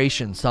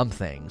celebration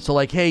something. So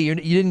like, hey, you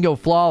didn't go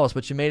flawless,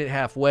 but you made it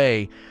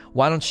halfway.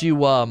 Why don't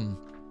you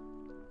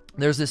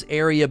there's this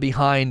area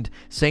behind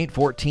Saint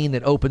 14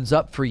 that opens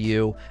up for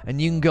you,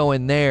 and you can go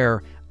in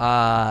there,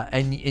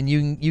 and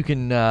you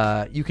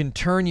can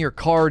turn your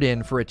card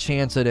in for a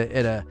chance at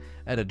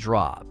a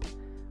drop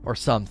or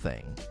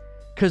something.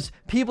 Because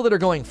people that are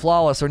going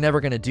flawless are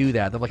never going to do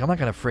that. They're like, I'm not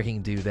going to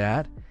freaking do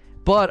that.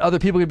 But other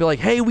people could be like,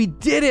 hey, we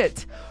did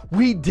it.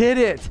 We did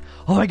it.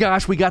 Oh my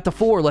gosh, we got the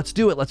 4. Let's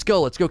do it. Let's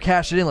go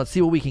cash it in. Let's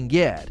see what we can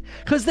get.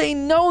 Because they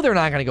know they're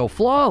not going to go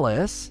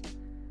flawless.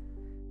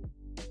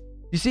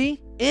 You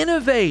see?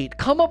 Innovate.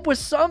 Come up with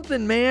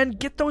something, man.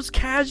 Get those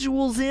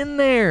casuals in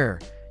there.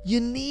 You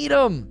need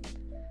them.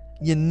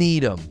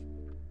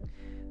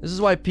 This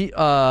is why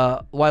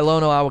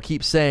Lono I will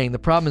keep saying the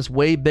problem is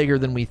way bigger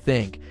than we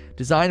think.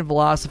 Design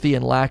philosophy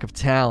and lack of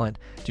talent.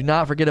 Do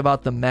not forget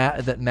about that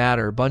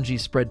matter. Bungie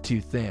spread too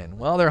thin.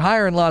 Well, they're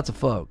hiring lots of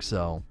folks,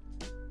 so.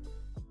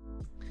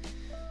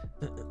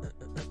 All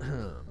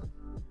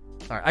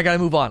right, I gotta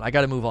move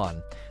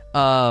on.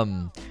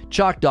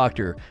 Chalk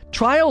Doctor.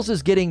 Trials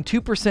is getting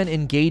 2%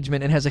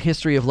 engagement and has a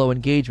history of low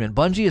engagement.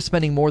 Bungie is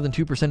spending more than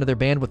 2% of their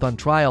bandwidth on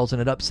Trials,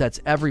 and it upsets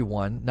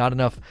everyone. Not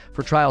enough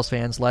for Trials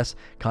fans, less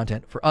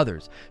content for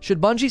others.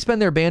 Should Bungie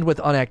spend their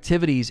bandwidth on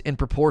activities in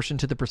proportion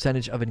to the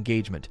percentage of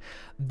engagement?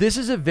 This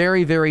is a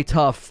very, very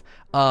tough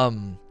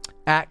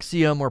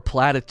axiom or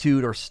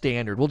platitude or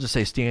standard. We'll just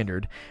say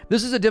standard.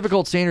 This is a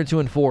difficult standard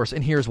to enforce,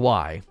 and here's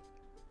why.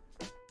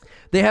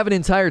 They have an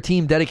entire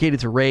team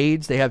dedicated to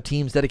raids. They have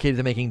teams dedicated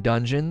to making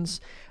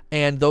dungeons.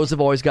 And those have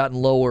always gotten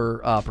lower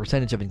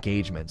percentage of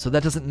engagement. So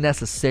that doesn't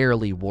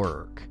necessarily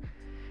work.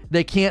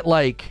 They can't,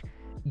 like,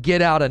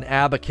 get out an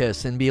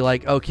abacus and be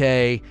like,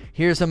 okay,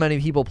 here's how many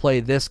people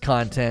play this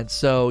content.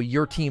 So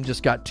your team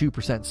just got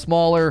 2%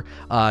 smaller.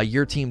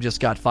 Your team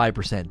just got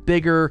 5%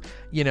 bigger.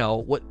 You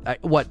know,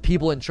 what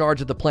people in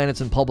charge of the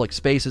planets and public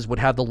spaces would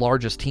have the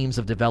largest teams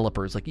of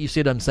developers. Like, you see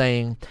what I'm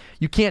saying?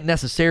 You can't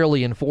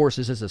necessarily enforce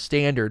this as a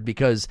standard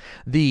because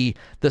the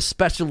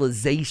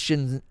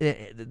specialization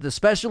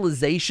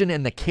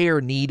and the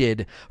care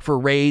needed for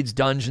raids,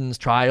 dungeons,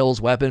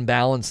 trials, weapon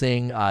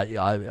balancing,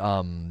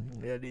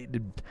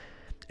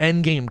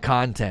 endgame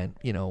content,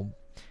 you know,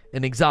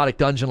 an exotic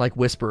dungeon like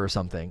Whisper or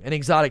something, an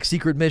exotic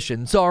secret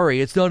mission.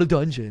 Sorry, it's not a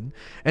dungeon.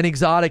 An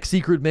exotic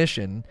secret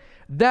mission.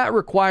 That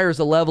requires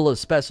a level of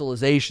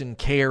specialization,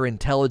 care,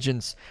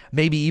 intelligence,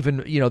 maybe even,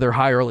 they're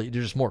they're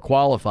just more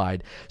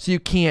qualified. So you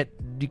can't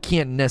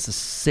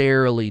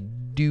necessarily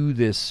do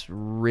this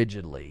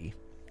rigidly.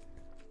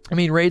 I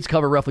mean, raids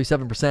cover roughly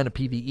 7% of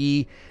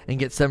PvE and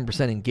get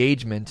 7%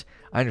 engagement.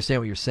 I understand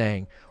what you're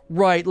saying.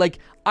 Right, like,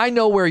 I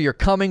know where you're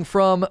coming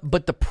from,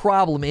 but the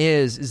problem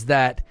is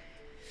that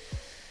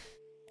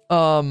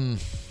I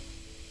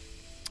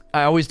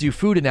always do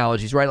food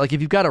analogies, right? Like,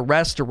 if you've got a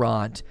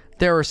restaurant,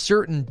 there are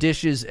certain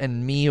dishes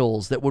and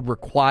meals that would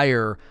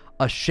require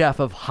a chef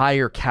of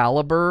higher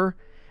caliber,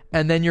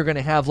 and then you're going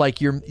to have, like,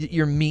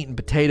 your meat and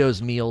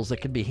potatoes meals that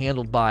can be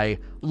handled by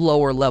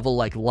lower level,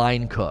 like,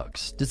 line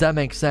cooks. Does that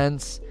make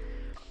sense?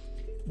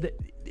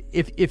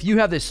 If you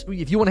want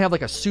to have,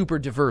 like, a super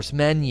diverse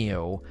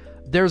menu,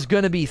 there's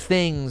going to be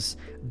things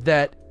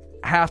that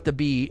have to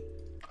be,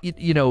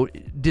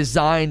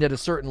 designed at a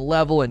certain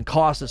level and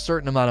cost a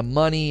certain amount of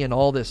money and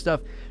all this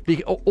stuff.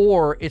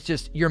 Or it's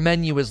just your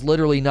menu is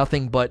literally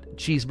nothing but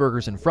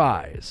cheeseburgers and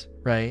fries,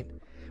 right?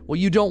 Well,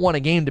 you don't want a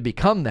game to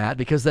become that,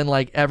 because then,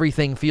 like,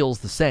 everything feels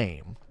the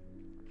same.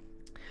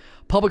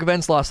 Public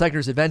events, Lost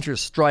Sectors,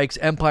 Adventures, Strikes,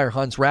 Empire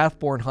Hunts,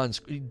 Wrathborn Hunts,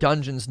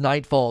 Dungeons,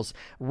 Nightfalls,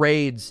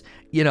 Raids,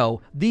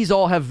 these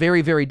all have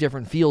very, very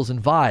different feels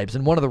and vibes.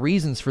 And one of the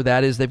reasons for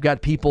that is they've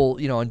got people,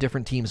 on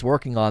different teams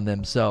working on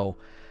them. So,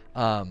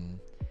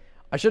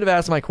 I should have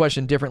asked my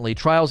question differently.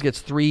 Trials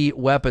gets 3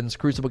 weapons,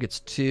 Crucible gets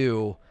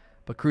 2,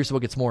 but Crucible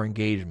gets more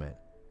engagement.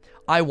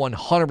 I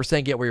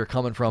 100% get where you're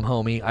coming from,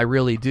 homie. I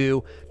really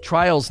do.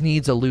 Trials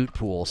needs a loot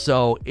pool,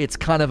 so it's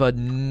kind of a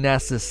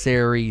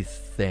necessary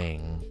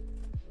thing.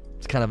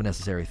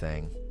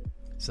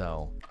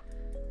 So,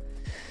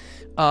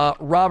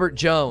 Robert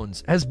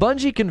Jones. Has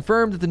Bungie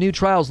confirmed that the new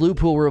Trials loot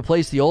pool will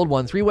replace the old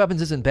one? 3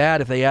 weapons isn't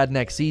bad if they add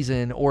next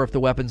season, or if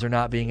the weapons are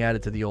not being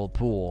added to the old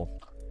pool.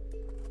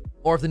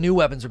 Or if the new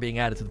weapons are being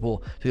added to the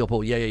pool.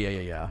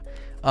 Yeah.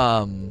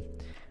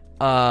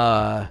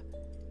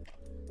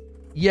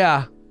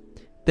 Yeah.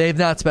 They've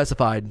not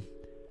specified.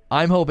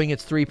 I'm hoping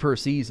it's 3 per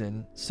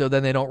season, so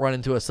then they don't run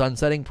into a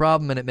sunsetting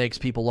problem and it makes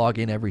people log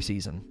in every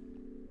season.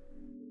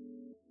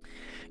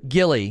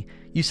 Gilly,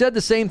 you said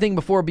the same thing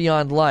before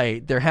Beyond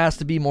Light. There has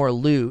to be more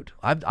loot.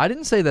 I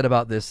didn't say that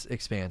about this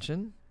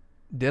expansion.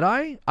 Did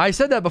I? I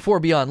said that before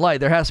Beyond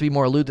Light. There has to be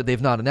more loot that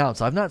they've not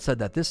announced. I've not said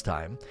that this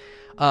time.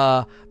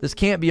 This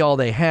can't be all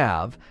they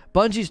have.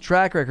 Bungie's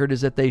track record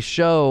is that they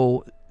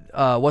show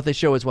what they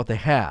show is what they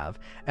have.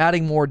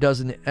 Anything more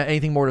doesn't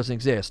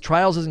exist.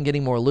 Trials isn't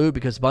getting more loot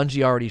because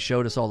Bungie already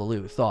showed us all the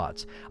loot.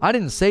 Thoughts? I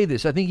didn't say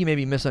this. I think you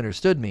maybe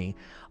misunderstood me.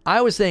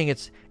 I was saying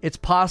it's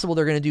possible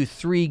they're going to do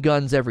 3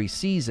 guns every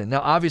season.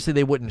 Now, obviously,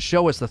 they wouldn't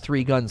show us the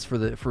 3 guns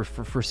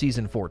for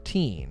season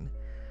 14.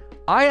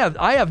 I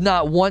have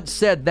not once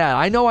said that.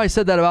 I know I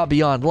said that about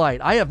Beyond Light.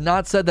 I have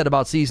not said that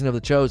about Season of the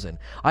Chosen.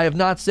 I have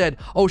not said,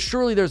 oh,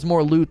 surely there's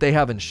more loot they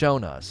haven't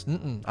shown us.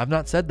 I've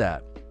not said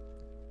that.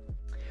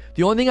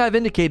 The only thing I've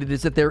indicated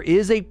is that there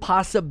is a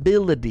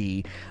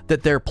possibility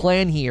that their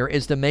plan here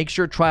is to make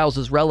sure Trials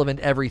is relevant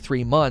every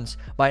 3 months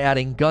by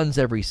adding guns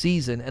every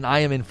season, and I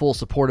am in full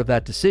support of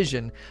that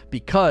decision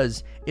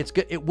because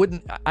it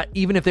wouldn't,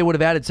 even if they would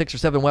have added 6 or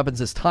 7 weapons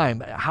this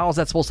time, how is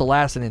that supposed to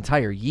last an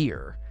entire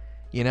year?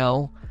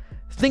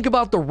 Think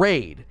about the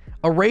raid.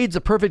 A raid's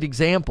a perfect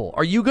example.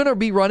 Are you going to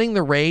be running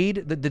the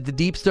raid, the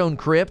Deepstone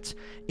Crypt,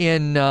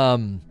 in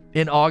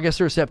August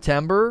or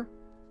September?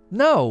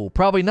 No,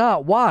 probably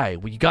not. Why?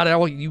 Well, you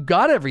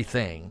got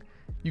everything.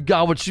 You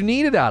got what you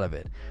needed out of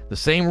it. The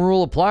same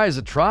rule applies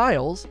to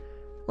Trials.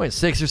 Wait,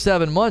 6 or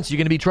 7 months, you're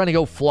going to be trying to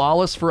go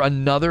flawless for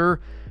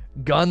another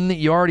gun that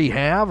you already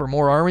have or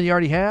more armor you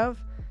already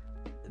have?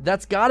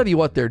 That's got to be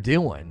what they're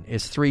doing,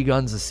 is 3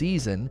 guns a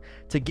season.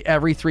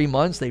 Every 3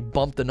 months, they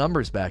bump the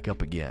numbers back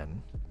up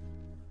again.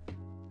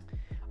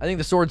 I think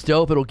the sword's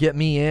dope. It'll get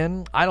me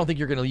in. I don't think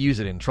you're going to use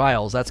it in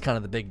Trials. That's kind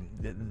of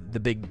the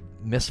big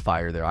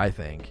misfire there, I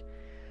think.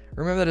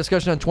 Remember the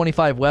discussion on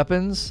 25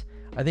 weapons?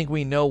 I think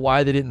we know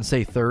why they didn't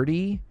say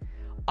 30.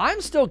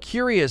 I'm still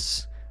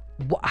curious,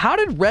 how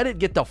did Reddit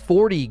get to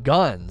 40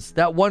 guns?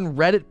 That one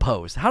Reddit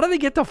post. How did they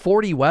get to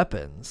 40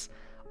 weapons?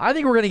 I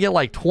think we're going to get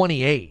like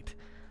 28.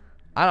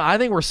 I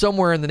think we're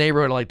somewhere in the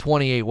neighborhood of like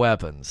 28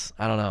 weapons.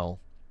 I don't know.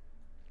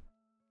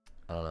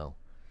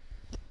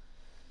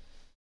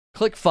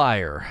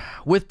 Clickfire.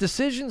 With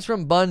decisions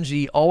from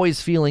Bungie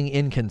always feeling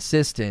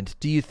inconsistent,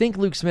 do you think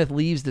Luke Smith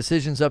leaves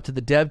decisions up to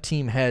the dev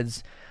team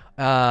heads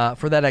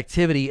for that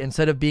activity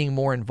instead of being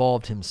more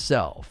involved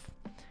himself?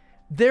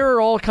 There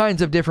are all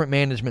kinds of different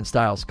management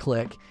styles,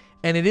 Click,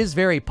 and it is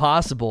very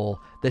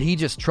possible that he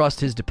just trusts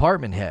his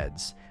department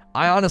heads.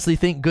 I honestly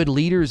think good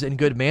leaders and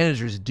good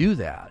managers do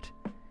that.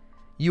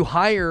 You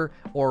hire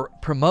or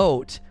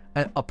promote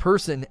a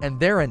person and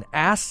they're an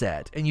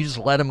asset and you just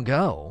let them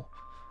go.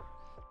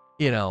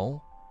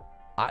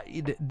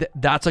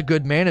 That's a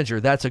good manager.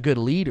 That's a good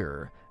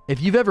leader. if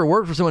you've ever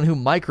worked for someone who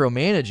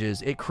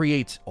micromanages, it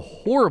creates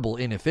horrible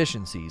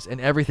inefficiencies and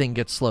everything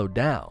gets slowed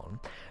down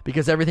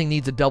because everything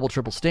needs a double,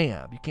 triple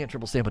stamp. You can't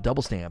triple stamp a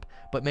double stamp.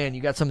 But man, you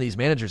got some of these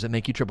managers that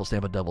make you triple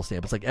stamp a double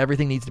stamp. It's like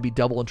everything needs to be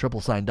double and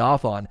triple signed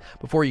off on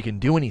before you can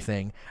do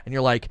anything. And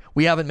you're like,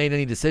 we haven't made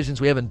any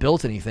decisions. We haven't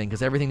built anything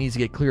because everything needs to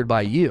get cleared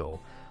by you.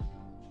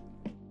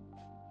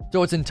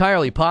 So it's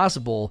entirely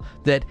possible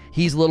that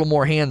he's a little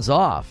more hands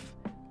off.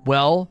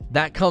 Well,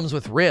 that comes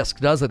with risk,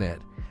 doesn't it?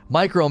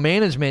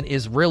 Micromanagement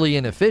is really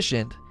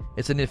inefficient.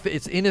 It's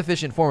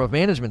inefficient form of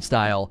management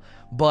style,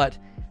 but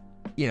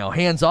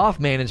hands-off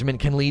management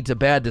can lead to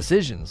bad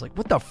decisions. Like,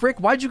 what the frick?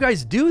 Why'd you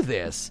guys do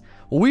this?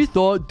 Well, we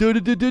thought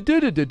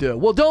da-da-da-da-da-da-da.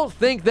 Well, don't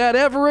think that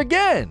ever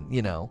again,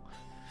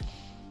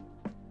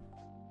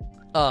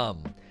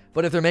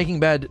 But if they're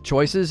making bad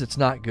choices, it's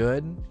not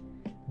good.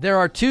 There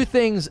are two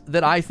things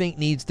that I think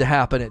needs to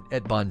happen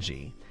at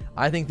Bungie.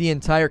 I think the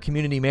entire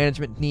community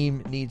management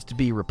team needs to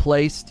be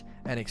replaced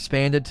and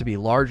expanded to be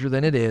larger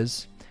than it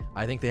is.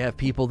 I think they have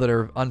people that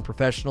are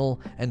unprofessional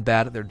and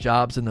bad at their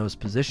jobs in those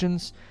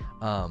positions.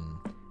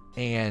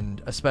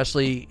 And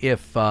especially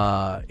if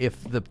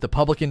the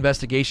public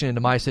investigation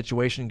into my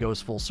situation goes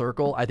full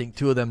circle, I think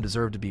two of them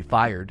deserve to be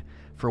fired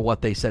for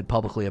what they said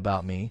publicly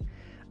about me.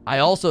 I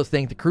also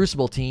think the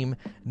Crucible team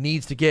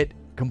needs to get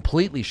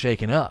completely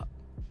shaken up.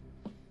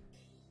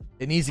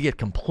 It needs to get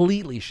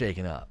completely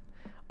shaken up.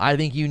 I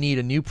think you need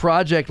a new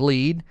project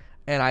lead,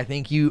 and I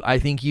think you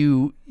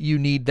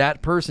need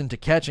that person to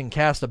catch and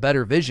cast a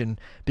better vision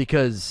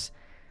because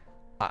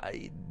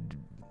I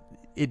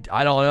don't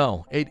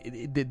know.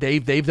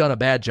 They've done a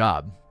bad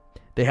job.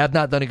 They have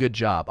not done a good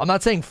job. I'm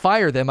not saying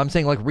fire them. I'm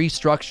saying like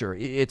restructure.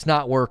 It's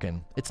not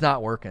working. It's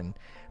not working.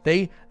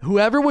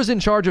 Whoever was in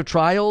charge of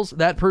trials,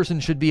 that person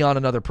should be on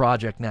another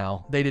project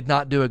now. They did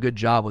not do a good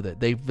job with it.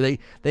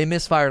 They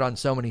misfired on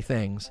so many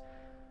things.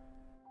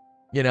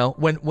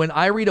 When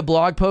I read a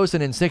blog post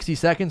and in 60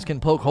 seconds can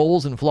poke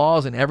holes and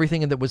flaws and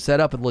everything that was set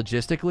up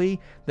logistically,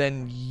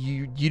 then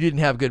you didn't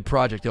have good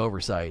project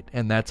oversight,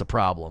 and that's a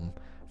problem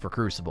for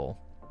Crucible.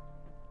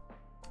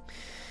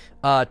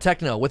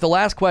 Techno, with the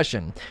last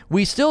question.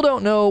 We still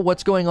don't know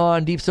what's going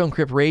on Deepstone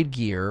Crypt raid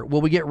gear. Will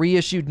we get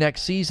reissued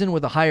next season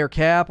with a higher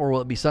cap, or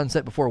will it be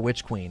sunset before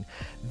Witch Queen?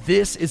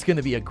 This is going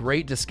to be a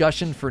great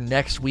discussion for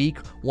next week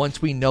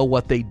once we know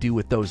what they do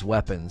with those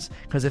weapons.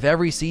 Because if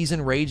every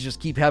season raids just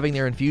keep having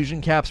their infusion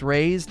caps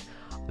raised,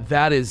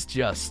 that is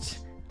just...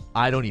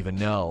 I don't even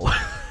know.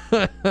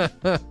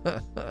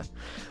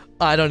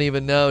 I don't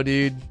even know,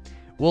 dude.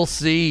 We'll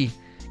see.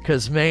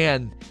 Because,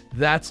 man,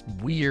 that's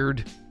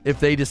weird. If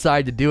they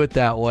decide to do it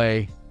that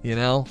way,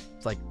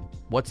 it's like,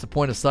 what's the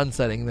point of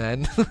sunsetting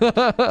then?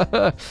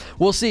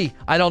 We'll see.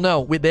 I don't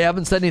know. They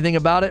haven't said anything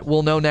about it.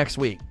 We'll know next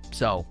week.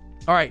 So,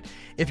 all right.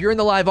 If you're in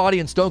the live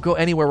audience, don't go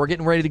anywhere. We're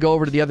getting ready to go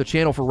over to the other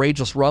channel for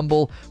Rageless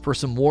Rumble for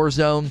some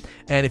Warzone.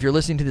 And if you're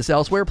listening to this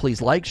elsewhere,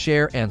 please like,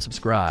 share, and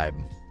subscribe.